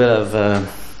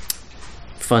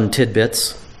fun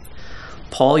tidbits.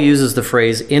 Paul uses the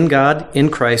phrase in God, in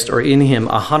Christ, or in him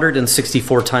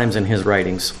 164 times in his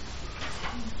writings.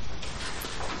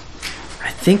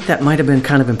 I think that might have been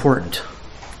kind of important.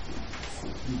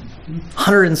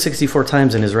 164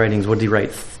 times in his writings. What did he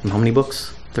write? How many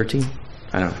books? 13?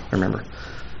 I don't remember.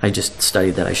 I just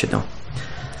studied that. I should know.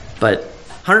 But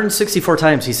 164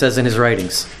 times he says in his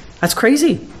writings. That's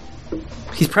crazy.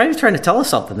 He's probably trying to tell us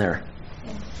something there.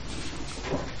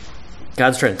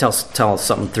 God's trying to tell us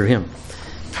something through him.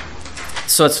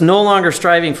 So it's no longer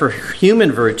striving for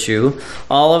human virtue,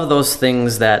 all of those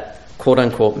things that, quote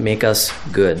unquote, make us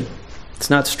good. It's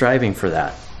not striving for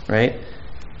that, right?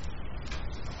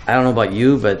 I don't know about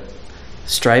you, but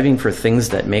striving for things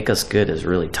that make us good is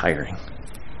really tiring.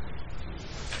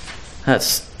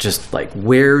 That's just like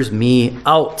wears me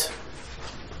out.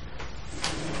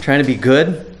 Trying to be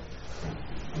good.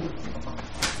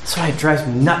 That's why it drives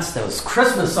me nuts, those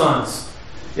Christmas songs.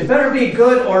 You better be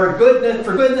good or good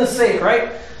for goodness sake,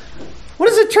 right?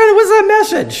 What's that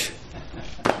message?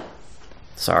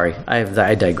 Sorry,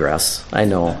 I digress. I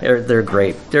know. They're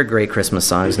great. They're great Christmas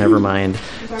songs. Never mind.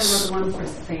 You talking about the one for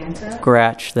Santa?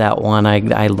 Scratch that one.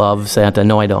 I love Santa.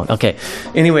 No, I don't. Okay.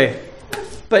 Anyway,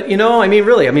 but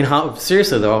really, how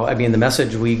seriously though? The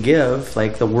message we give,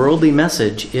 like the worldly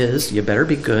message, is you better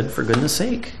be good for goodness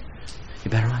sake. You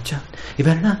better not shout. You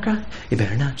better not cry. You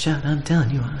better not shout. I'm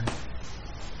telling you why.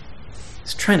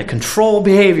 It's trying to control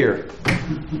behavior,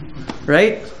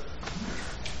 right?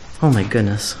 Oh my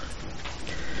goodness.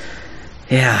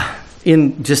 Yeah,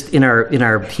 in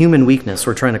our human weakness,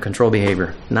 we're trying to control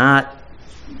behavior. Not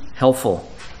helpful.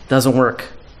 Doesn't work.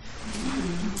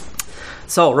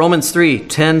 So Romans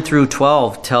 3:10 through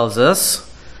 12 tells us,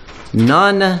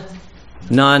 none,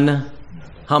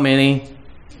 how many?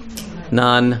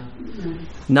 None.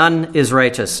 None is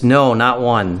righteous. No, not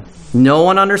one. No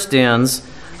one understands.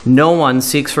 No one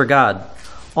seeks for God.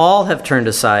 All have turned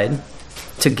aside.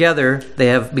 Together they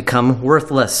have become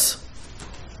worthless.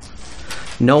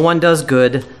 No one does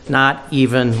good, not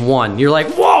even one. You're like,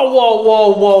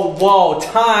 whoa.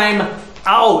 Time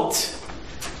out.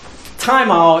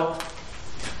 Time out.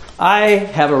 I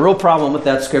have a real problem with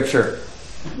that scripture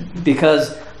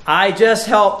because I just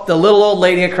helped the little old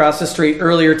lady across the street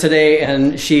earlier today,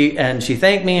 and she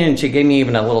thanked me, and she gave me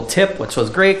even a little tip, which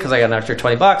was great because I got an extra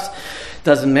 $20.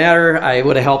 Doesn't matter. I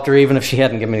would have helped her even if she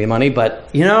hadn't given me the money, but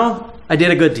I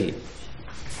did a good deed.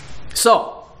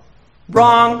 So,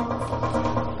 wrong.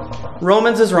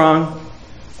 Romans is wrong.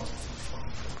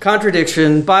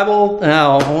 Contradiction. Bible.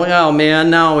 Oh man.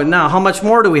 Now, how much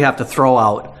more do we have to throw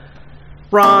out?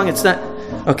 Wrong. It's not.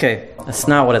 Okay, that's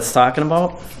not what it's talking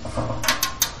about.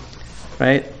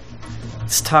 Right?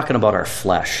 It's talking about our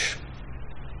flesh.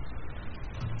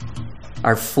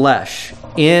 Our flesh.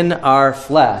 In our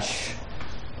flesh,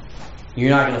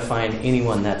 you're not going to find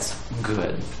anyone that's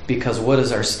good. Because what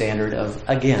is our standard of,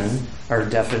 again, our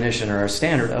definition or our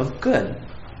standard of good?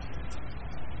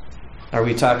 Are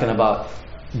we talking about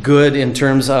good in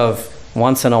terms of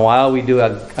once in a while we do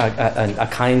a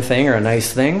kind thing or a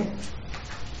nice thing?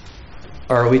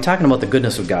 Or are we talking about the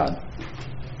goodness of God?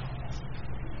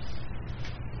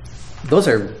 Those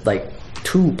are like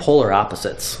two polar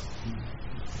opposites.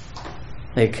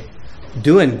 Like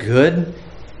doing good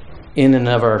in and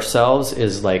of ourselves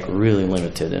is like really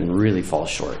limited and really falls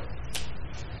short.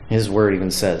 His word even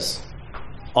says,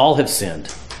 all have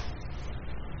sinned.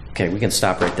 Okay, we can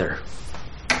stop right there.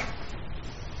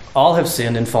 All have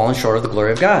sinned and fallen short of the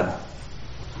glory of God.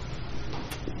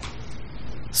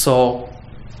 So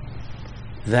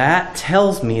that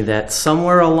tells me that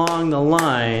somewhere along the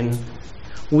line,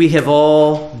 we have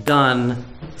all done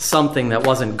something that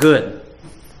wasn't good.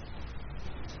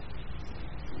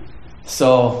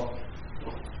 So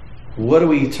what are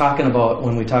we talking about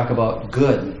when we talk about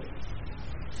good?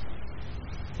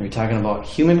 Are we talking about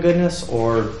human goodness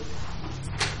or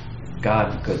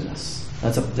God goodness?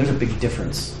 There's a big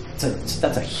difference.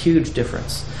 That's a huge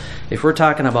difference. If we're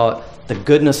talking about the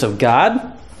goodness of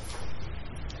God,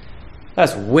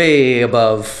 that's way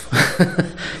above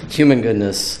human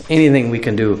goodness. Anything we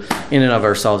can do in and of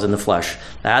ourselves in the flesh.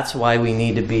 That's why we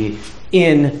need to be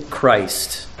in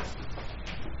Christ.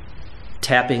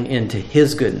 Tapping into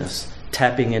His goodness.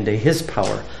 Tapping into His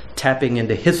power. Tapping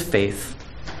into His faith.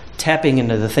 Tapping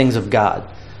into the things of God.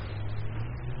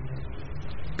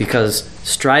 Because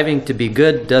striving to be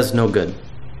good does no good.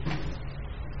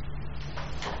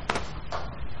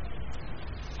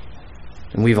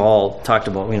 And we've all talked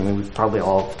about, we've probably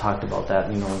all talked about that,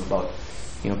 about,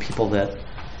 people that,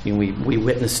 we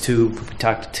witness to, we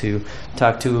talk to,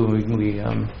 we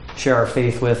share our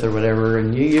faith with or whatever,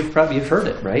 and you've heard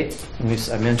it, right? I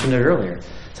mentioned it earlier.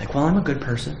 It's like, well, I'm a good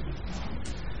person.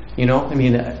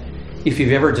 If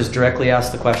you've ever just directly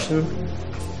asked the question,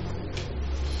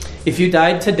 if you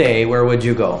died today, where would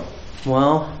you go?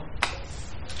 Well,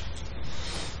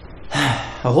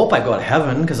 I hope I go to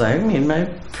heaven, because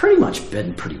I've pretty much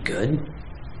been pretty good.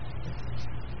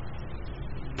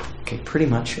 Okay, pretty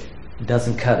much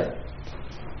doesn't cut it.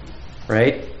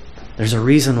 Right? There's a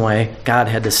reason why God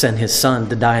had to send His Son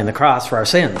to die on the cross for our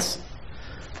sins.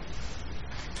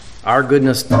 Our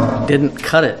goodness didn't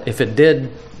cut it. If it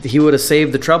did, He would have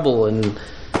saved the trouble and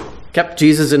kept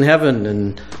Jesus in heaven.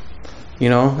 And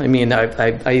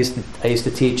I used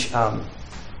to teach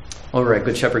over at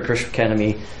Good Shepherd Christian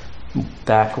Academy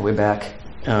way back.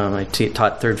 I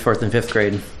taught 3rd, 4th, and 5th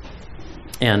grade,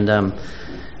 and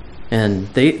And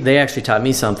they actually taught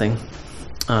me something.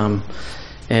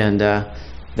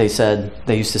 They said,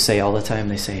 they used to say all the time,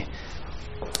 they say,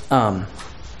 oh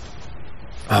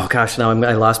gosh, now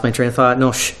I lost my train of thought.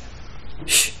 No, shh.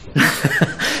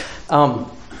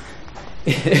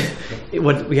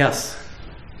 What? Yes.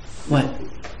 What?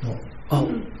 Oh,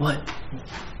 what?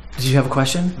 Did you have a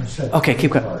question? Okay,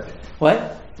 keep going.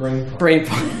 What? Brain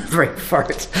fart.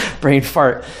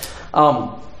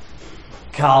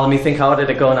 Kyle, let me think. How did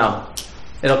it go now?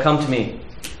 It'll come to me.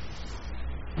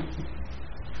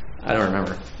 I don't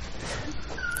remember.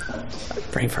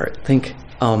 Brain fart. Think.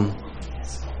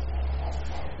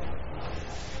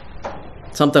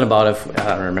 Something about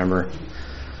I don't remember.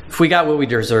 If we got what we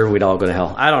deserve, we'd all go to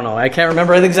hell. I don't know. I can't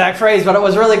remember the exact phrase, but it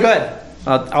was really good.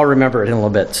 I'll remember it in a little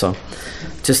bit. So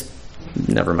just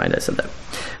never mind I said that.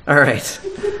 All right.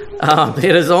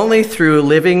 It is only through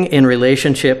living in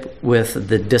relationship with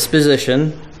the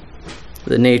disposition,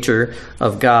 the nature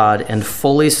of God, and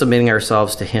fully submitting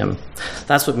ourselves to Him.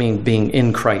 That's what means being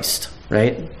in Christ,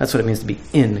 right? That's what it means to be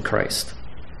in Christ.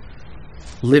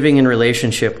 Living in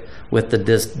relationship with the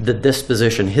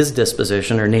disposition, His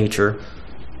disposition or nature,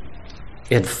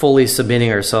 and fully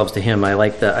submitting ourselves to Him. I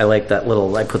like that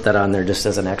little, I put that on there just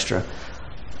as an extra.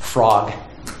 Frog,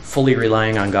 fully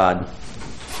relying on God.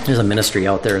 There's a ministry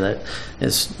out there that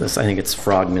is, I think it's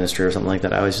Frog Ministry or something like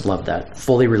that. I always loved that.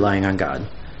 Fully relying on God.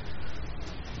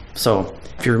 So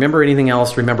if you remember anything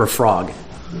else, remember Frog.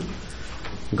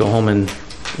 Go home and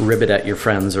ribbit at your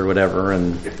friends or whatever,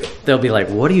 and they'll be like,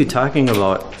 what are you talking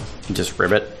about? Just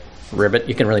ribbit.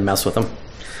 You can really mess with them.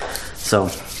 So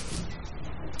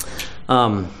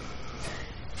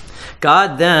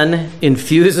God then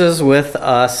infuses within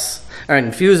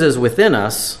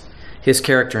us His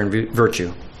character and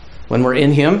virtue. When we're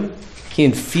in Him, He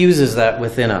infuses that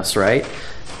within us, right?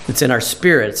 It's in our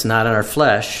spirit, it's not in our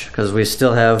flesh, because we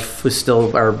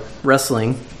still are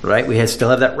wrestling, right? We still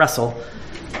have that wrestle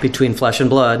between flesh and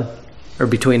blood, or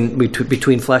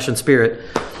between flesh and spirit.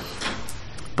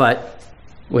 But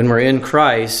when we're in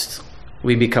Christ,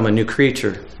 we become a new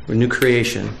creature, a new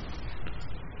creation,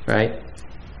 right?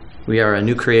 We are a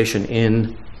new creation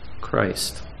in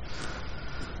Christ.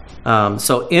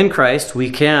 So in Christ,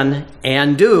 we can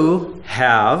and do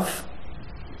have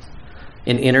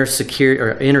an inner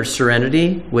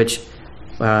serenity, which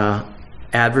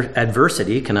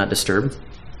adversity cannot disturb.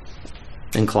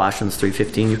 In Colossians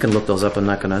 3:15, you can look those up. I'm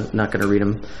not gonna read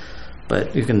them,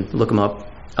 but you can look them up.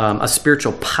 A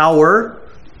spiritual power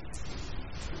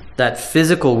that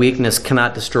physical weakness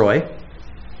cannot destroy.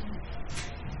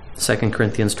 2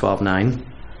 Corinthians 12:9.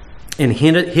 And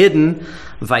hidden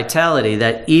vitality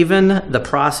that even the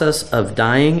process of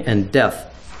dying and death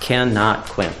cannot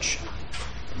quench.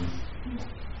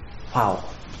 Wow.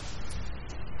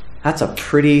 That's a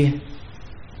pretty...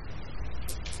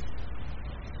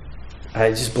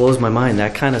 It just blows my mind.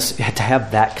 To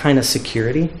have that kind of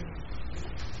security,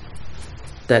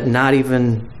 that not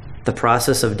even the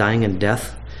process of dying and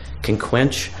death can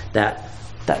quench that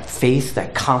faith,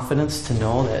 that confidence to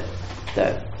know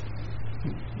that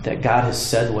God has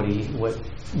said what He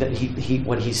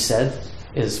said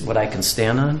is what I can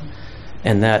stand on,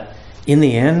 and that in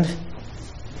the end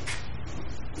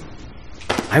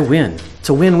I win. It's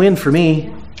a win-win for me.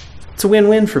 It's a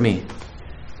win-win for me.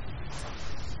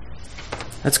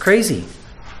 That's crazy.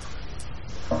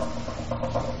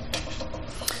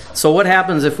 So what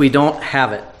happens if we don't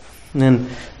have it? And then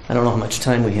I don't know how much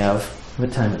time we have.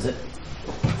 What time is it?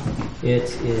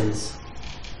 It is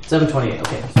 7:28.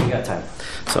 Okay, so we got time.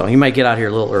 So you might get out here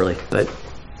a little early, but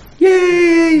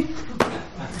yay!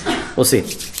 We'll see.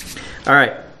 All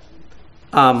right.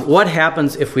 What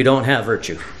happens if we don't have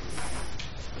virtue?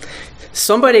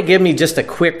 Somebody give me just a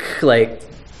quick.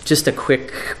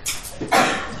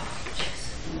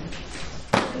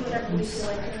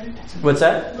 What's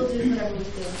that?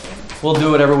 We'll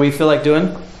do whatever we feel like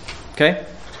doing. Okay.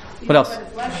 What else? Live by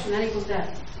the flesh, and that equals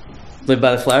death. Live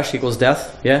by the flesh equals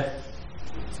death. Yeah.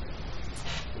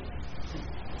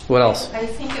 What else? I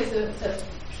think of the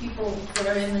people that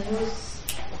are in the news,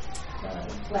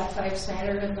 Black Lives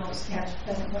Matter and those cats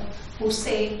who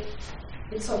say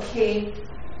it's okay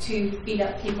to beat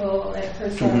up people and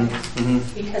hurt them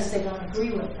because they don't agree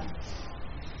with them.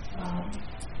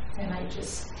 And I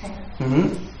just kind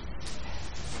of...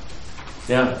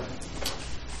 Yeah.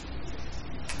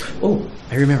 Oh,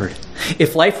 I remembered.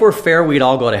 If life were fair, we'd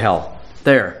all go to hell.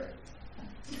 There.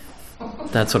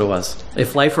 That's what it was.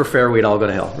 If life were fair, we'd all go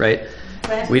to hell, right?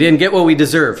 We didn't get what we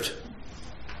deserved.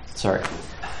 Sorry.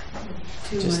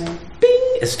 Late.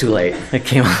 Bing! It's too late. It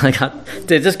came on.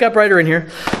 It just got brighter in here.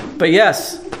 But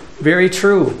yes, very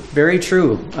true. Very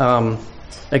true.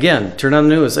 again, turn on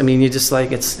the news. I mean, you just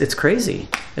like, it's crazy.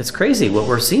 It's crazy what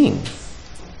we're seeing.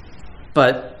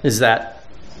 But is that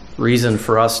reason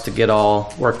for us to get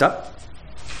all worked up?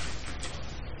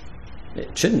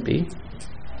 It shouldn't be,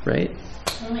 right?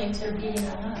 Only if they're beating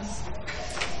on us.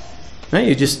 Right,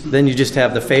 you just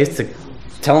have the faith to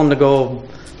tell them to go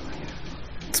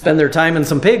spend their time in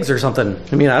some pigs or something.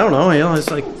 I mean, I don't know. You know, it's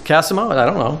like cast them out. I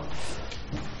don't know.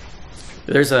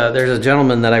 There's a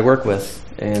gentleman that I work with,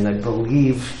 and I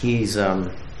believe he's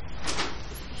on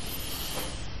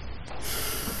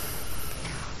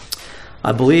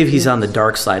the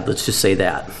dark side. Let's just say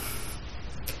that.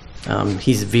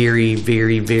 He's very,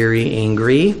 very, very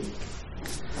angry.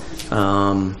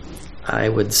 I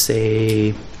would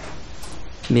say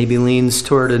maybe leans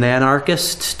toward an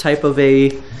anarchist type of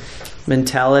a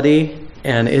mentality,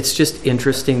 and it's just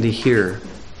interesting to hear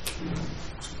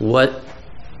what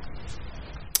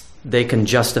they can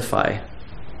justify,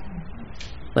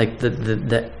 like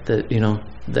the you know,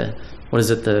 the what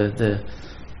is it, the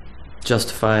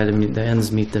justified, I mean, the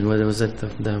ends meet the, what was it,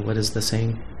 the what is the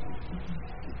saying?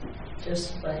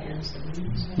 Justify ends and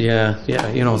means. Yeah,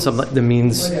 you know, something like the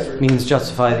means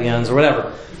justify the ends or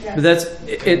whatever. Yeah. But that's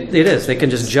it is. They can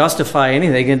just justify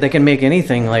anything. They can make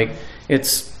anything like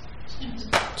it's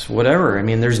whatever. I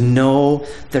mean, there is no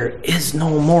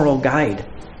moral guide.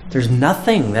 There's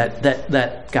nothing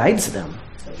that guides them.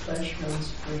 The flesh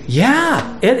runs free.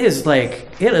 Yeah, it is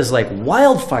like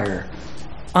wildfire,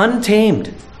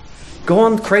 untamed,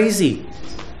 going crazy,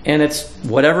 and it's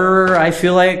whatever I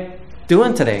feel like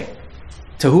doing today,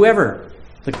 to whoever,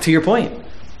 like to your point.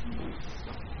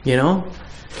 You know,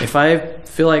 if I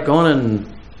feel like going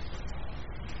and,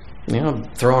 you know,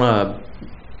 throwing a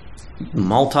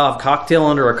Molotov cocktail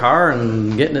under a car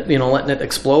and getting it, you know, letting it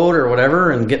explode or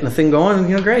whatever, and getting the thing going,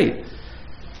 you know, great.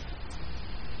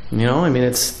 You know, I mean,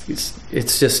 it's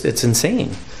just, it's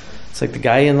insane. It's like the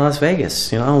guy in Las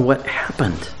Vegas. You know, what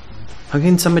happened? How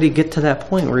can somebody get to that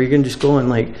point where you can just go and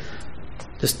like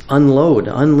just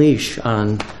unleash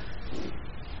on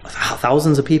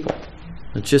thousands of people?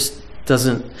 It just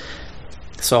doesn't.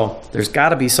 So there's got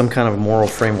to be some kind of moral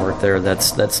framework there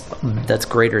that's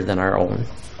greater than our own.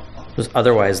 Because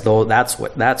otherwise, though, that's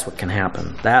what can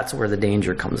happen. That's where the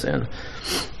danger comes in.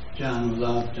 John,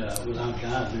 without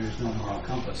God, there is no moral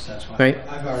compass. That's why Right.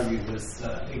 I've argued with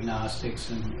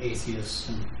agnostics and atheists,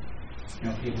 and you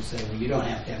know, people say, "Well, you don't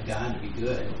have to have God to be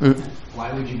good."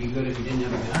 Why would you be good if you didn't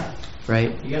have a God?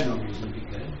 Right. You got no reason to be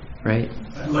good. Right.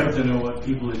 I'd like to know what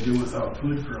people would do without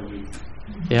food for a week.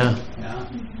 Yeah. Yeah.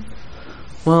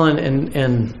 Well,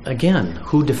 and again,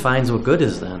 who defines what good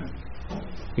is then?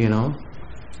 You know?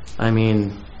 I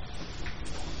mean,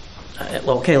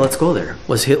 okay, let's go there.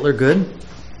 Was Hitler good?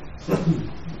 I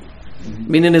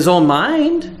mean, in his own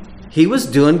mind, he was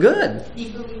doing good.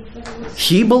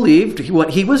 He believed what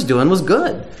he was doing was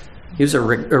good. He was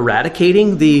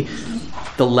eradicating the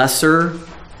lesser,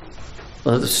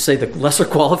 let's say the lesser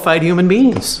qualified human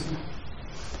beings.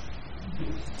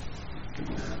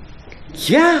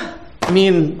 Yeah. I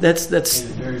mean, that's In a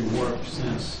very warped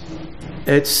sense.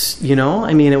 it's, you know,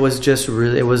 I mean, it was just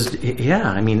really, it was, yeah,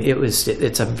 I mean,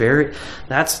 it's a very,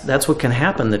 that's what can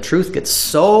happen. The truth gets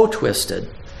so twisted.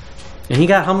 And he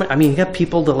got how many, I mean, he got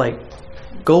people to like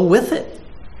go with it,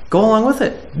 go along with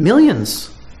it.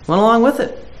 Millions went along with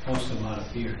it. Most of them out of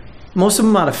fear. Most of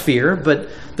them out of fear, but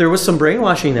there was some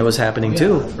brainwashing that was happening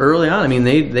too early on. I mean,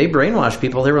 they brainwashed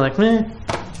people. They were like,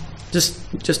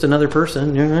 just another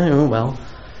person. Well,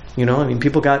 you know, I mean,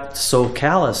 people got so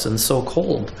callous and so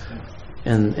cold.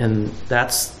 And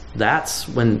that's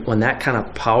when that kind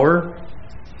of power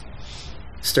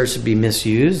starts to be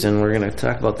misused, and we're going to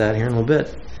talk about that here in a little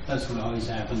bit. That's what always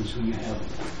happens when you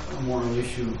have a moral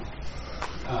issue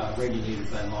regulated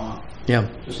by law. Yeah.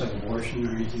 Just like abortion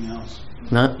or anything else.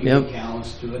 Not. You Yep. get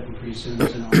callous to it, and pretty soon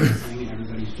it's an open thing, and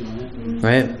everybody's doing it. And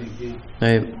Right. It's no big deal.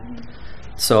 Right.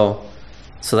 So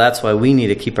that's why we need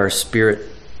to keep our spirit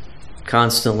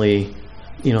constantly,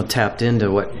 you know, tapped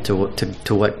into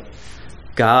what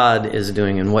God is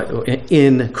doing and what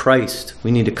in Christ.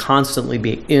 We need to constantly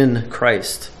be in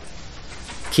Christ,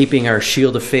 keeping our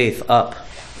shield of faith up.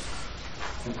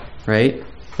 Right?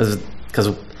 Because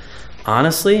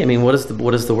honestly, I mean, what does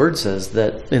the word says?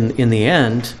 That in the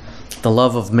end, the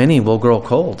love of many will grow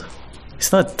cold.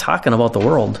 He's not talking about the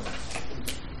world.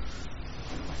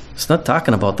 He's not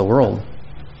talking about the world.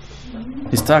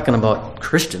 He's talking about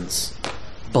Christians,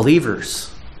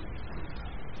 believers.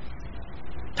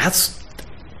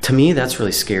 To me, that's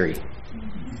really scary.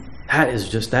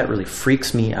 That really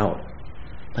freaks me out.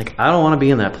 Like, I don't want to be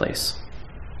in that place.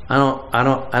 I don't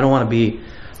want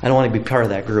to be part of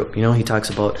that group. You know, he talks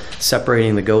about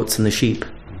separating the goats and the sheep.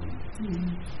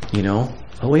 You know,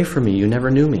 away from me, you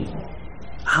never knew me.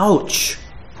 Ouch.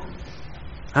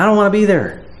 I don't want to be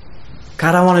there.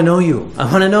 God, I want to know you. I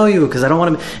want to know you because I don't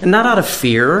want to be, and not out of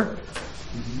fear.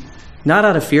 Not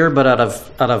out of fear, but out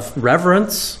of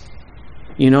reverence.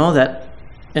 You know, that,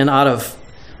 and out of,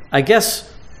 I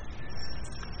guess,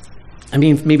 I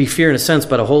mean, maybe fear in a sense,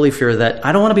 but a holy fear that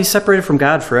I don't want to be separated from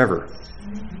God forever.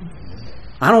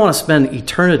 I don't want to spend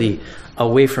eternity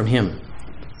away from Him.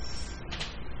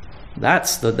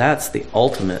 That's the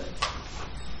ultimate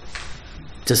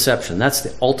deception. That's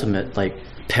the ultimate, like,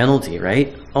 penalty,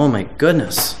 right? Oh my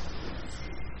goodness.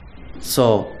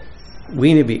 So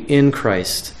we need to be in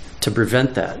Christ to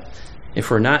prevent that.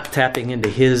 If we're not tapping into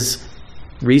His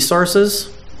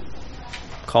resources,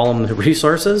 call them the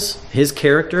resources, His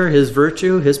character, His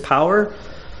virtue, His power.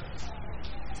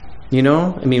 You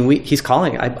know, I mean, He's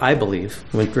calling, I believe,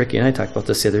 when Ricky and I talked about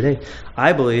this the other day,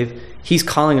 I believe He's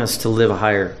calling us to live a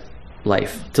higher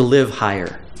life, to live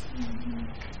higher.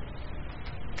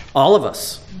 All of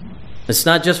us. It's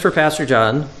not just for Pastor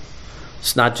John.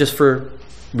 It's not just for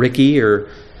Ricky or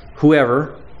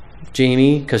whoever,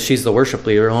 Jamie, because she's the worship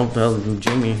leader. Oh, well,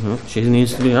 Jamie, she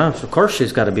needs to be, of course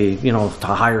she's got to be, you know,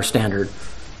 to a higher standard.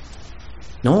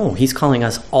 No, He's calling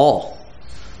us all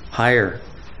higher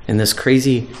in this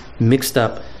crazy, mixed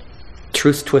up,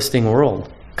 truth-twisting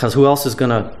world. Because who else is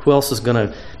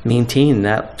gonna maintain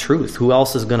that truth? Who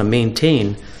else is gonna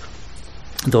maintain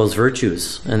those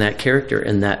virtues and that character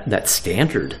and that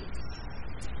standard?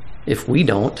 If we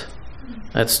don't,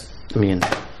 might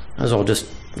as well just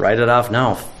write it off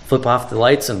now. Flip off the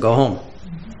lights and go home.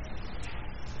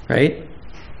 Right?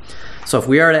 So if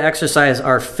we are to exercise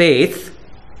our faith,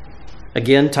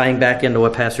 again, tying back into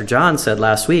what Pastor John said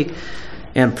last week,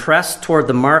 and press toward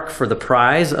the mark for the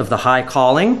prize of the high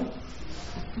calling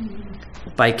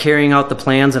by carrying out the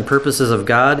plans and purposes of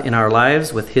God in our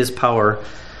lives with His power,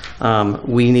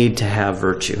 we need to have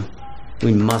virtue.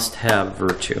 We must have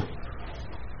virtue.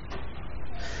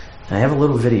 I have a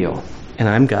little video, and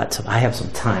I have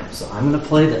some time, so I'm going to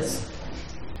play this.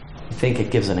 I think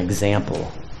it gives an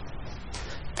example.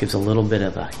 It gives a little bit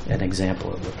of an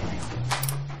example of looking at it.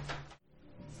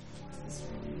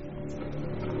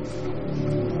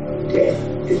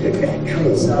 Death is a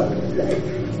natural part of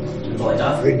life. Light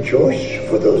off. Rejoice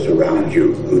for those around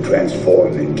you who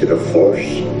transform into the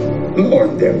Force.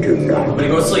 Mourn them, do not. Everybody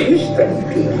go to sleep. Wish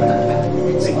them, do not.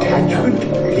 Attachment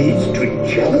leads to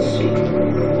jealousy.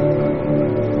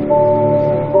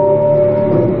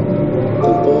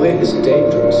 The boy is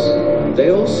dangerous. They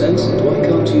all sense it. Why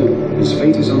can't you? His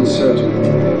fate is uncertain.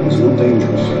 He's not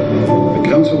dangerous. The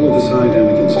council will decide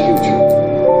Anakin's future.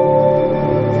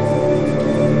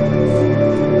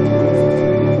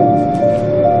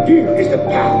 Fear is the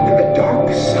path to the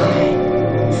dark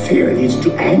side. Fear leads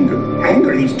to anger.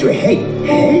 Anger leads to hate.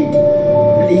 Hate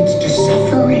leads to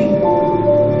suffering.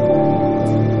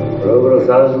 For over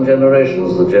 1,000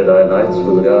 generations, the Jedi Knights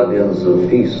were the guardians of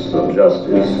peace and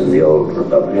justice in the Old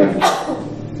Republic.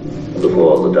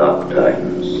 Before the Dark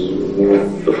Times.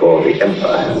 Before the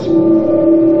Empire.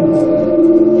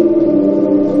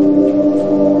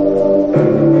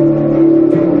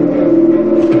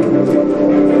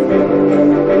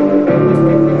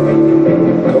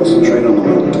 Concentrate on the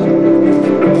hunt.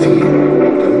 Feel.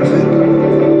 Don't think.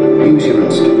 Use your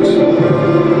instincts. I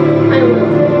will.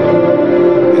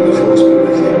 May the Force be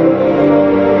with you.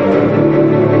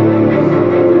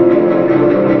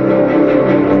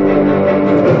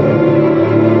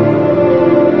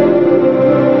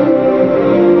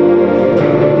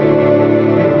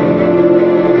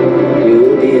 You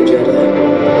will be a Jedi.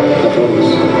 I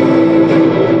promise.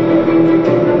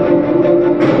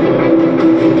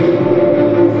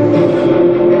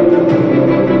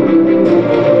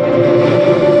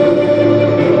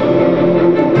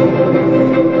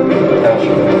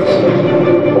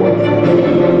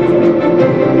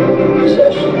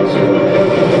 Possessions.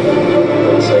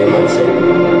 And so you might say,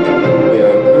 we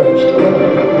are encouraged.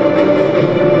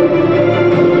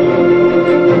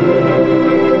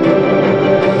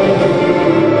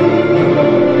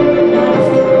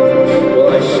 Well,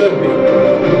 I should be.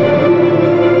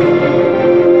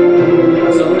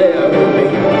 Someday I will be.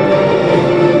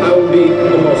 I will be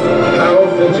the most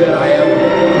powerful Jedi ever.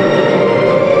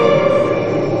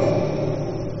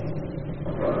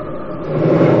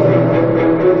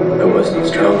 I wasn't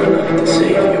strong enough to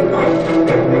save you, Mom.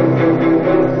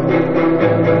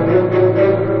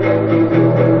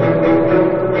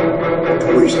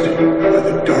 Twisted by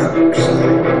the dark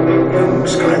side. Young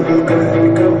Skywalker had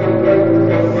become.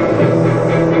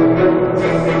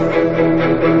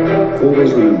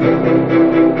 Always remember,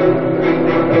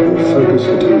 your focus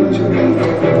determines your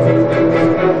reality.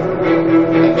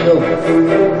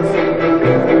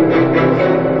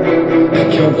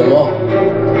 them all.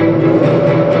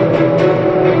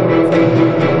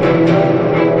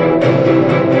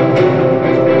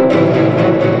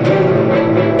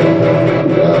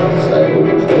 Dark side of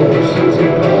the Force is a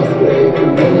pathway to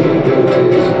many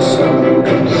abilities some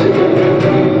consider to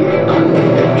be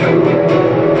unnatural.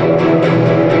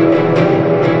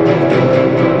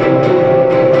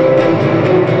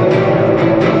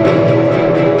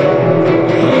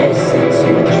 Yes, it's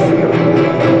true.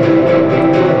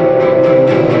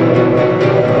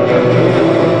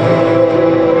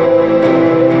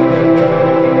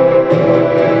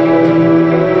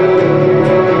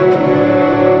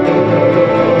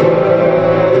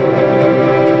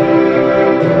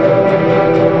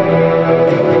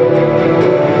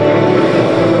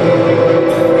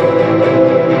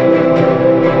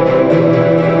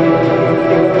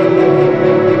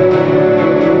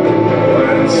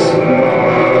 Once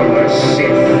more, the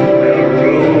Sith will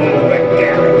rule the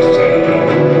galaxy.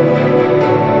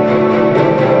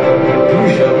 You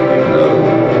shall be known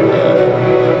as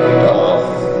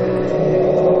Darth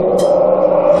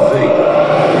Vader.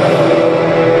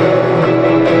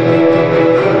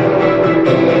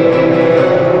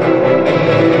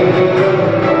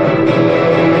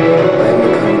 I'm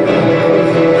becoming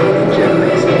the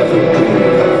Jedi's ever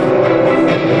dreamed of.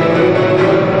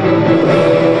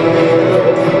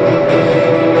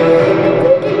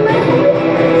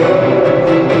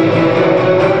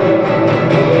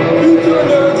 You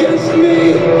turned against me!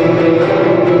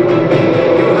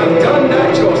 You have done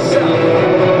that yourself!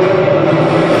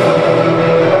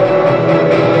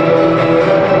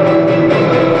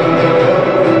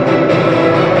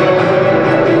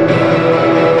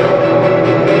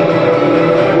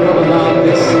 You have allowed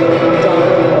this dark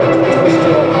lord to twist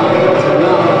your mind until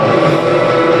now.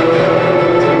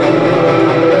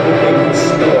 Everything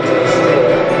restored to the story.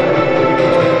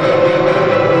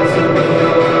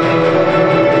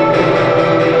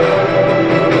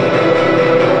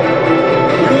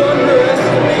 You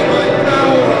underestimate my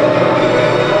power!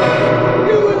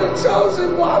 You were the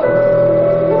chosen one!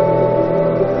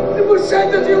 It was said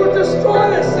that you would destroy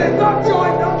us and not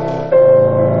join them!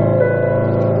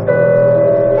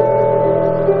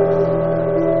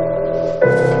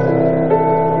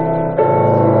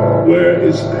 Where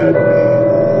is Padme?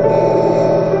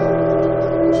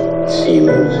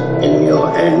 Seems in your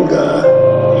anger,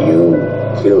 you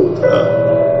killed her.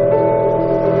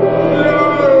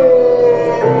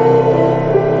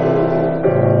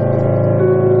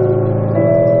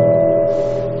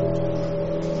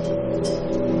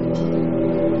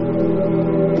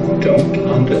 Don't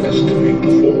underestimate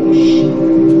the Force.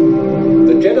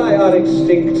 The Jedi are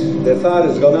extinct. Their fire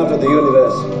has gone out of the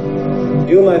universe.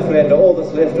 You, my friend, are all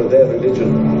that's left of their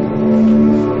religion.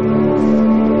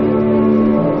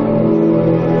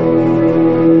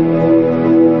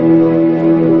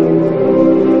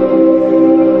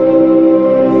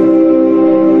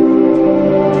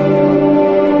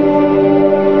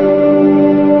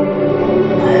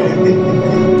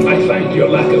 I find your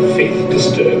lack of faith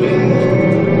disturbing.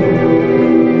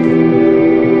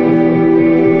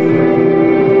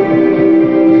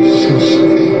 Sense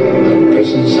the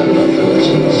presence and the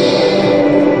presence.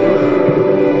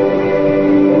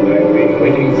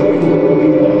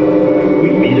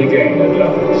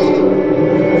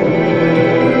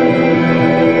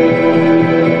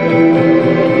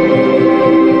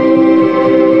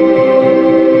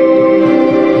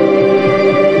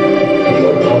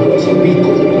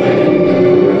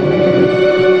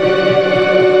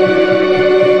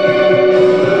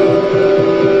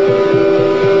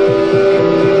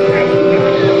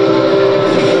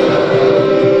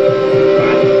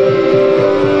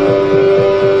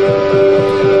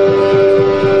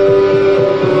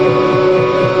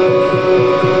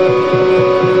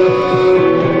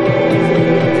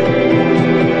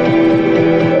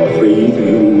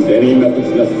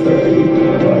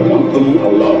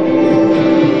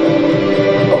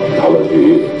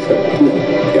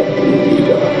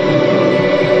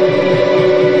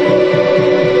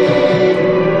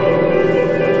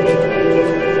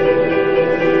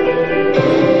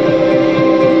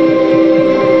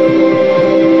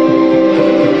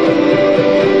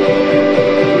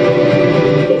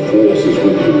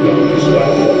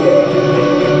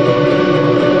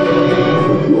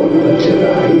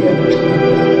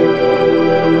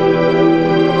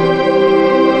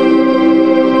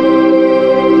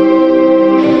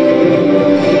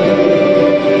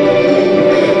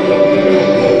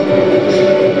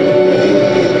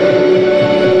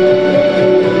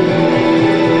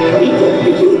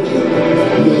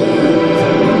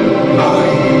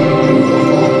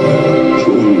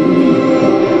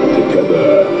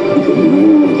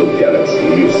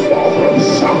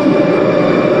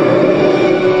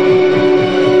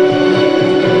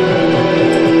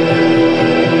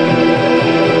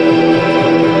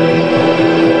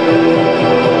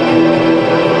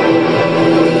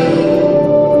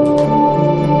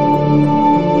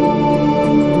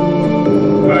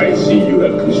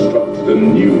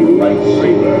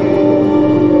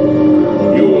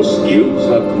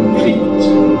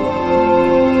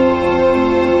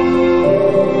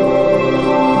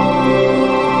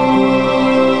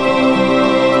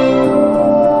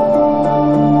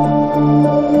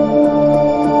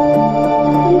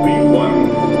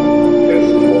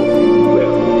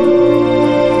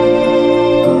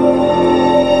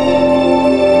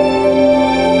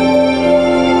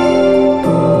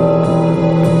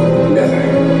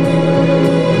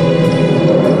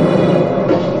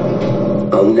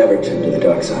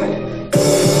 dark side.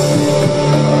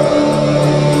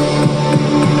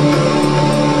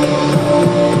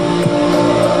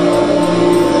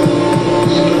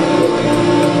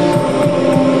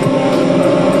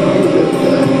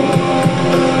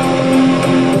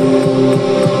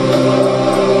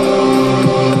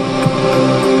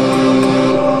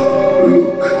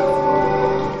 Luke,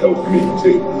 help me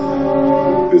take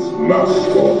this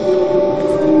mask off.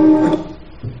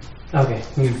 Okay,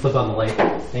 you can flip on the light.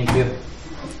 Thank you.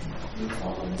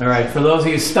 All right, for those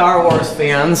of you Star Wars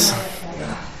fans,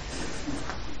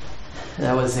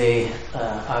 that was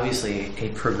obviously a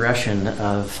progression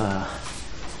of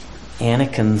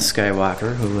Anakin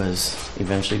Skywalker, who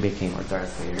eventually became our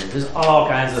Darth Vader. There's all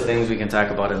kinds of things we can talk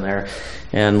about in there,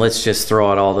 and let's just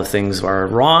throw out all the things that are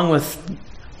wrong with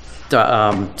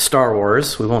Star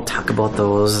Wars. We won't talk about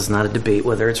those. It's not a debate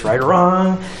whether it's right or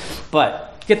wrong,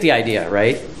 but get the idea,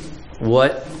 right?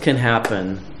 What can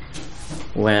happen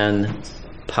when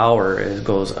power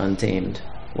goes untamed?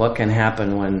 What can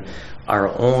happen when our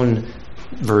own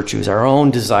virtues, our own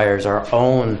desires, our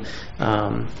own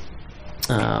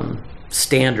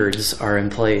standards are in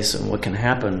place, and what can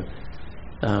happen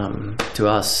to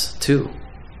us too,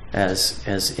 as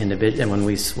individuals, and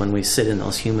when we sit in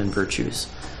those human virtues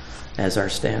as our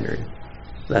standard?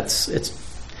 It's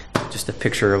just a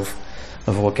picture of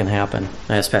what can happen.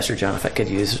 I asked Pastor John if I could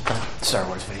use Star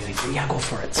Wars video. He said, "Yeah, go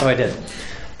for it." So I did.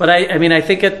 But I mean, I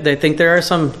think there are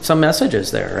some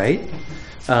messages there, right?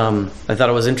 I thought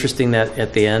it was interesting that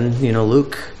at the end,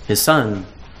 Luke, his son,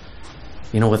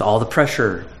 with all the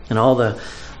pressure and all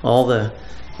the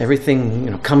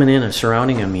everything, coming in and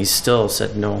surrounding him, he still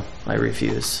said, "No, I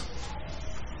refuse."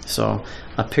 So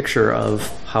a picture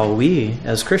of how we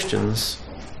as Christians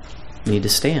need to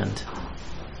stand.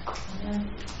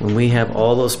 When we have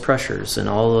all those pressures and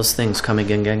all those things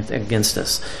coming against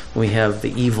us, we have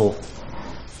the evil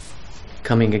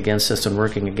coming against us and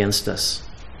working against us.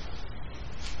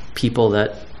 People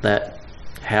that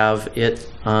have it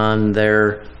on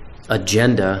their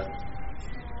agenda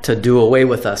to do away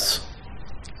with us,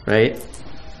 right?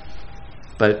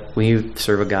 But we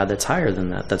serve a God that's higher than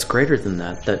that, that's greater than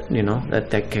that,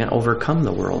 that can overcome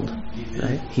the world,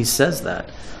 right? He says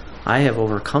that. I have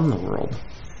overcome the world.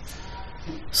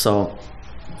 So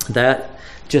that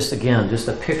just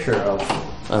a picture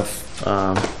of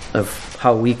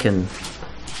how we can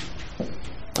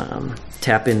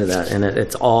tap into that, and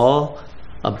it's all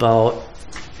about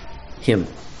Him,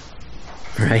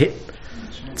 right?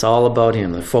 It's all about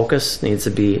Him. The focus needs to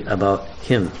be about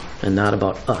Him and not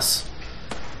about us.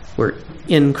 We're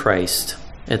in Christ.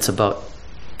 It's about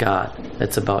God.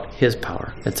 It's about His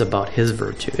power. It's about His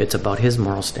virtue. It's about His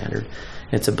moral standard.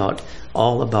 It's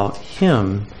all about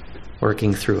Him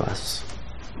working through us,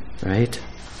 right?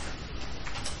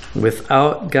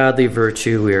 Without godly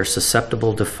virtue, we are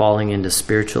susceptible to falling into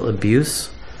spiritual abuse,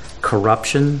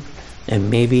 corruption, and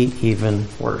maybe even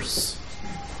worse.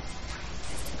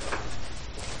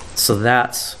 So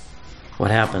that's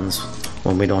what happens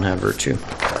when we don't have virtue.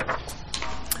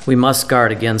 We must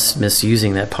guard against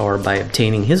misusing that power by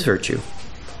obtaining His virtue.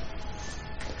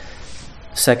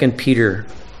 2 Peter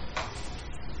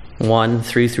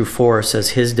 1:3-4 says,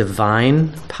 His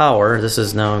divine power, this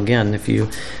is now again, if you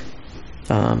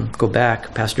go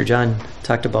back, Pastor John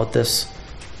talked about this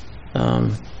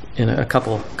in a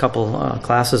couple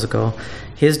classes ago.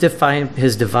 His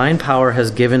divine power has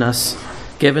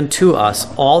given to us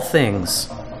all things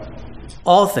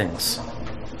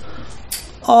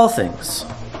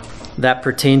that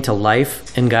pertain to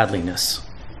life and godliness,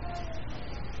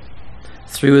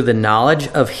 through the knowledge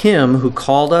of Him who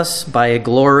called us by a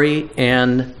glory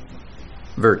and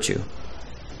virtue,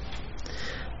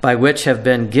 by which have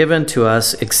been given to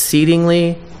us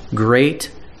exceedingly great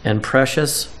and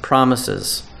precious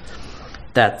promises,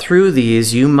 that through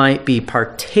these you might be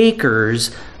partakers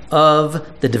of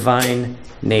the divine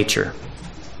nature.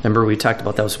 Remember we talked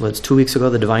about that was 2 weeks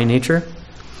ago, the divine nature?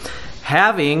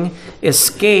 Having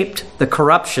escaped the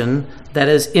corruption that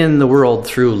is in the world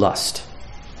through lust.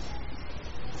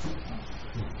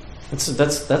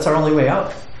 That's our only way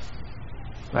out,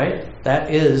 right? That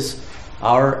is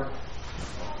our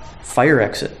fire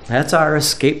exit. That's our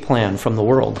escape plan from the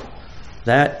world.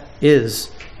 That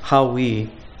is how we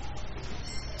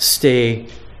stay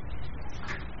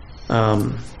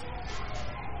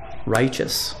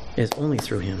righteous, is only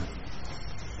through Him.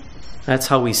 That's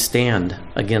how we stand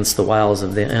against the wiles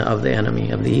of the enemy,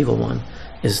 of the evil one,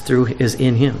 is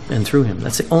in Him and through Him.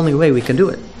 That's the only way we can do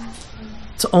it.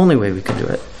 It's the only way we can do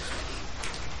it.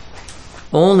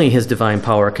 Only His divine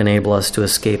power can enable us to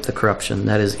escape the corruption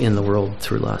that is in the world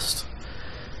through lust.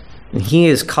 And he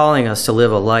is calling us to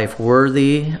live a life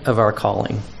worthy of our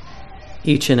calling.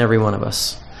 Each and every one of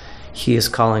us. He is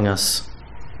calling us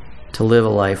to live a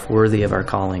life worthy of our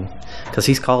calling. Because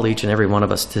he's called each and every one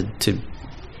of us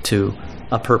to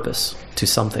a purpose, to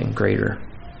something greater,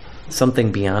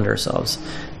 something beyond ourselves.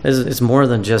 It's more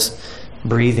than just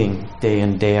breathing day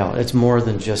in, day out. It's more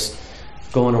than just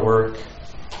going to work,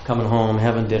 coming home,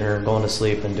 having dinner, going to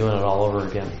sleep, and doing it all over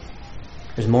again.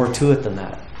 There's more to it than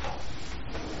that.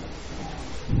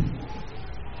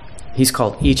 He's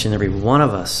called each and every one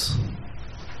of us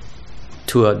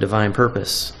to a divine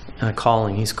purpose and a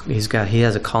calling. He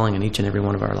has a calling in each and every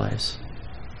one of our lives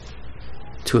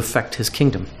to affect his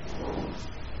kingdom,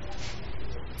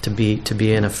 to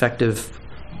be an effective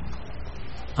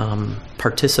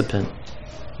participant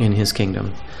in his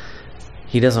kingdom.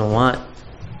 He doesn't want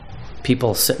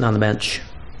people sitting on the bench.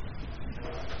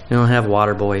 You don't have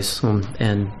water boys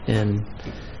and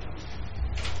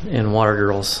water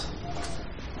girls.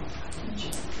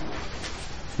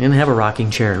 You didn't have a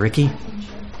rocking chair, Ricky.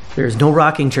 There's no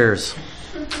rocking chairs.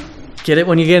 Get it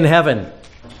when you get in heaven.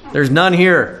 There's none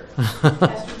here.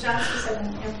 Pastor Johnson said I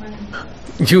have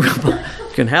one. You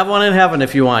can have one in heaven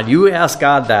if you want. You ask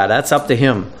God that. That's up to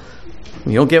him.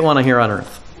 You don't get one here on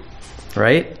earth.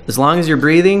 Right? As long as you're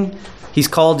breathing, he's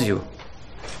called you.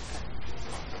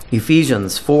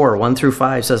 Ephesians 4, 1 through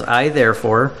 5 says, I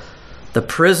therefore, the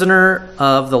prisoner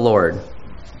of the Lord.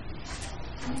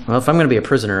 Well, if I'm going to be a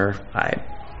prisoner, I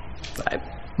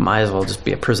might as well just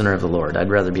be a prisoner of the Lord. I'd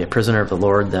rather be a prisoner of the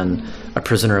Lord than a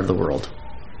prisoner of the world.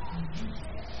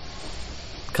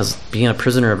 Because being a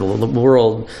prisoner of the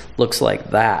world looks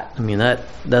like that. I mean, that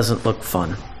doesn't look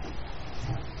fun.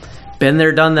 Been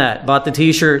there, done that. Bought the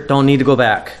t-shirt, don't need to go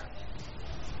back.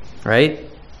 Right?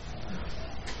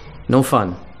 No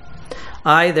fun.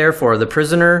 I, therefore, the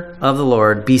prisoner of the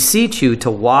Lord, beseech you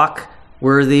to walk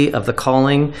worthy of the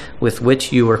calling with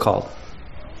which you were called.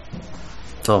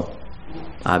 So,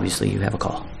 obviously you have a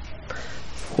call.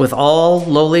 With all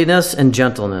lowliness and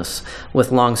gentleness,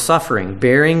 with long suffering,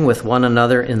 bearing with one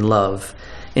another in love,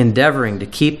 endeavoring to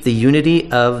keep the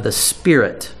unity of the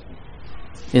Spirit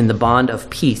in the bond of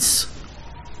peace.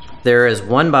 There is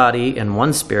one body and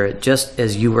one Spirit, just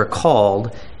as you were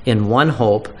called in one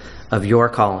hope of your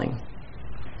calling.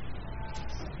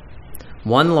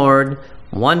 One Lord,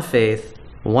 one faith,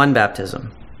 one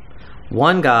baptism,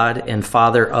 one God and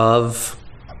Father of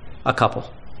a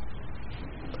couple.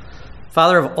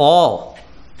 Father of all,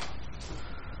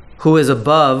 who is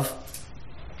above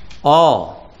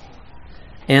all,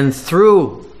 and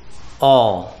through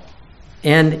all,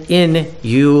 and in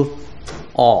you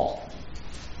all.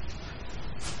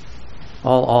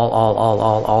 All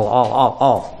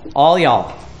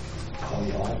y'all.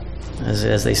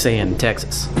 As they say in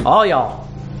Texas. All y'all.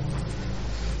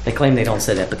 They claim they don't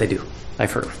say that, but they do.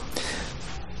 I've heard.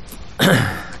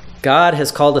 God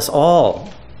has called us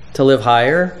all to live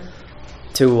higher,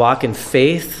 to walk in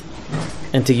faith,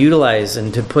 and to utilize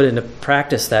and to put into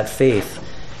practice that faith.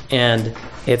 And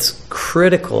it's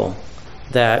critical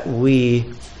that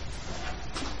we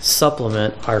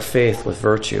supplement our faith with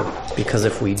virtue, because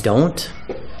if we don't,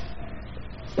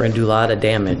 we're going to do a lot of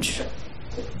damage,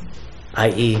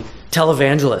 i.e.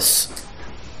 televangelists.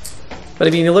 But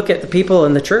I mean, you look at the people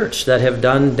in the church that have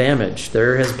done damage.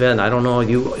 There has been, I don't know,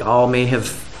 you all may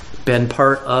have been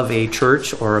part of a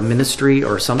church or a ministry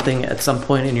or something at some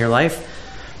point in your life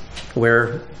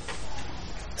where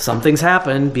something's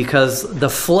happened because the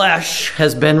flesh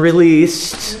has been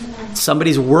released.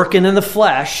 Somebody's working in the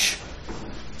flesh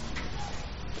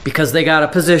because they got a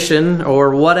position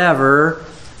or whatever,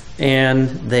 and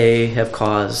they have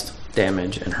caused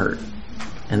damage and hurt.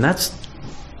 And that's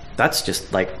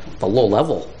just like the low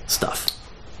level stuff.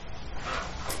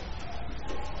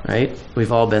 Right?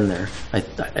 We've all been there.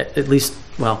 At least,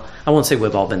 well, I won't say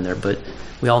we've all been there, but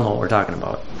we all know what we're talking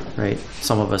about, right?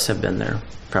 Some of us have been there,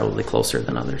 probably closer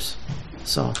than others.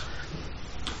 So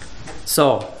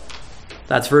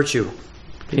that's virtue.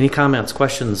 Any comments,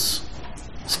 questions,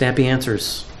 snappy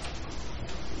answers?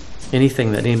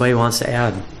 Anything that anybody wants to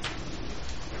add?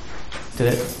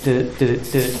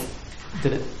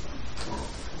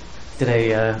 Did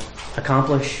I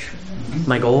accomplish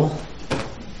my goal?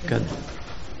 Good.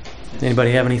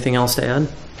 Anybody have anything else to add?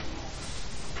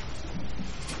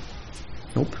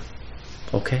 Nope.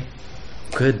 Okay.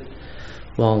 Good.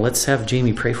 Well, let's have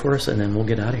Jamie pray for us, and then we'll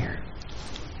get out of here.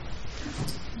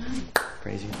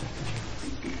 Praise you.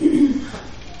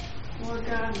 Lord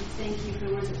God, we thank you for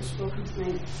the words that were spoken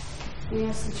tonight. We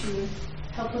ask that you would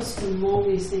help us to mold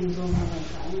these things over, Lord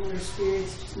God, and let our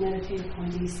spirits just meditate upon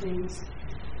these things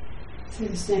through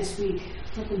this next week.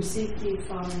 Let them sink deep,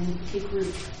 Father, and take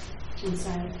root.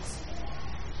 inside of us.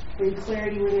 Bring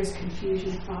clarity where there's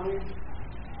confusion, Father.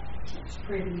 Just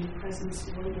pray that your presence,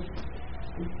 Lord,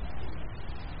 would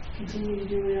continue to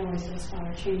do what it always does,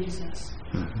 Father, changes us.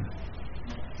 Mm-hmm.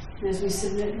 And as we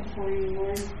submit before you,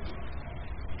 Lord,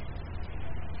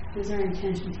 it is our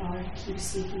intention, Father, to keep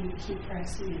seeking and keep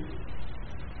pressing in.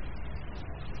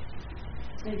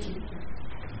 Thank you.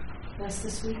 Bless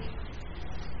this week.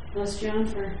 Bless John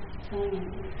for telling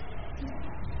me.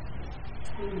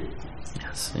 Amen.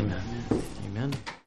 Yes, amen. Amen.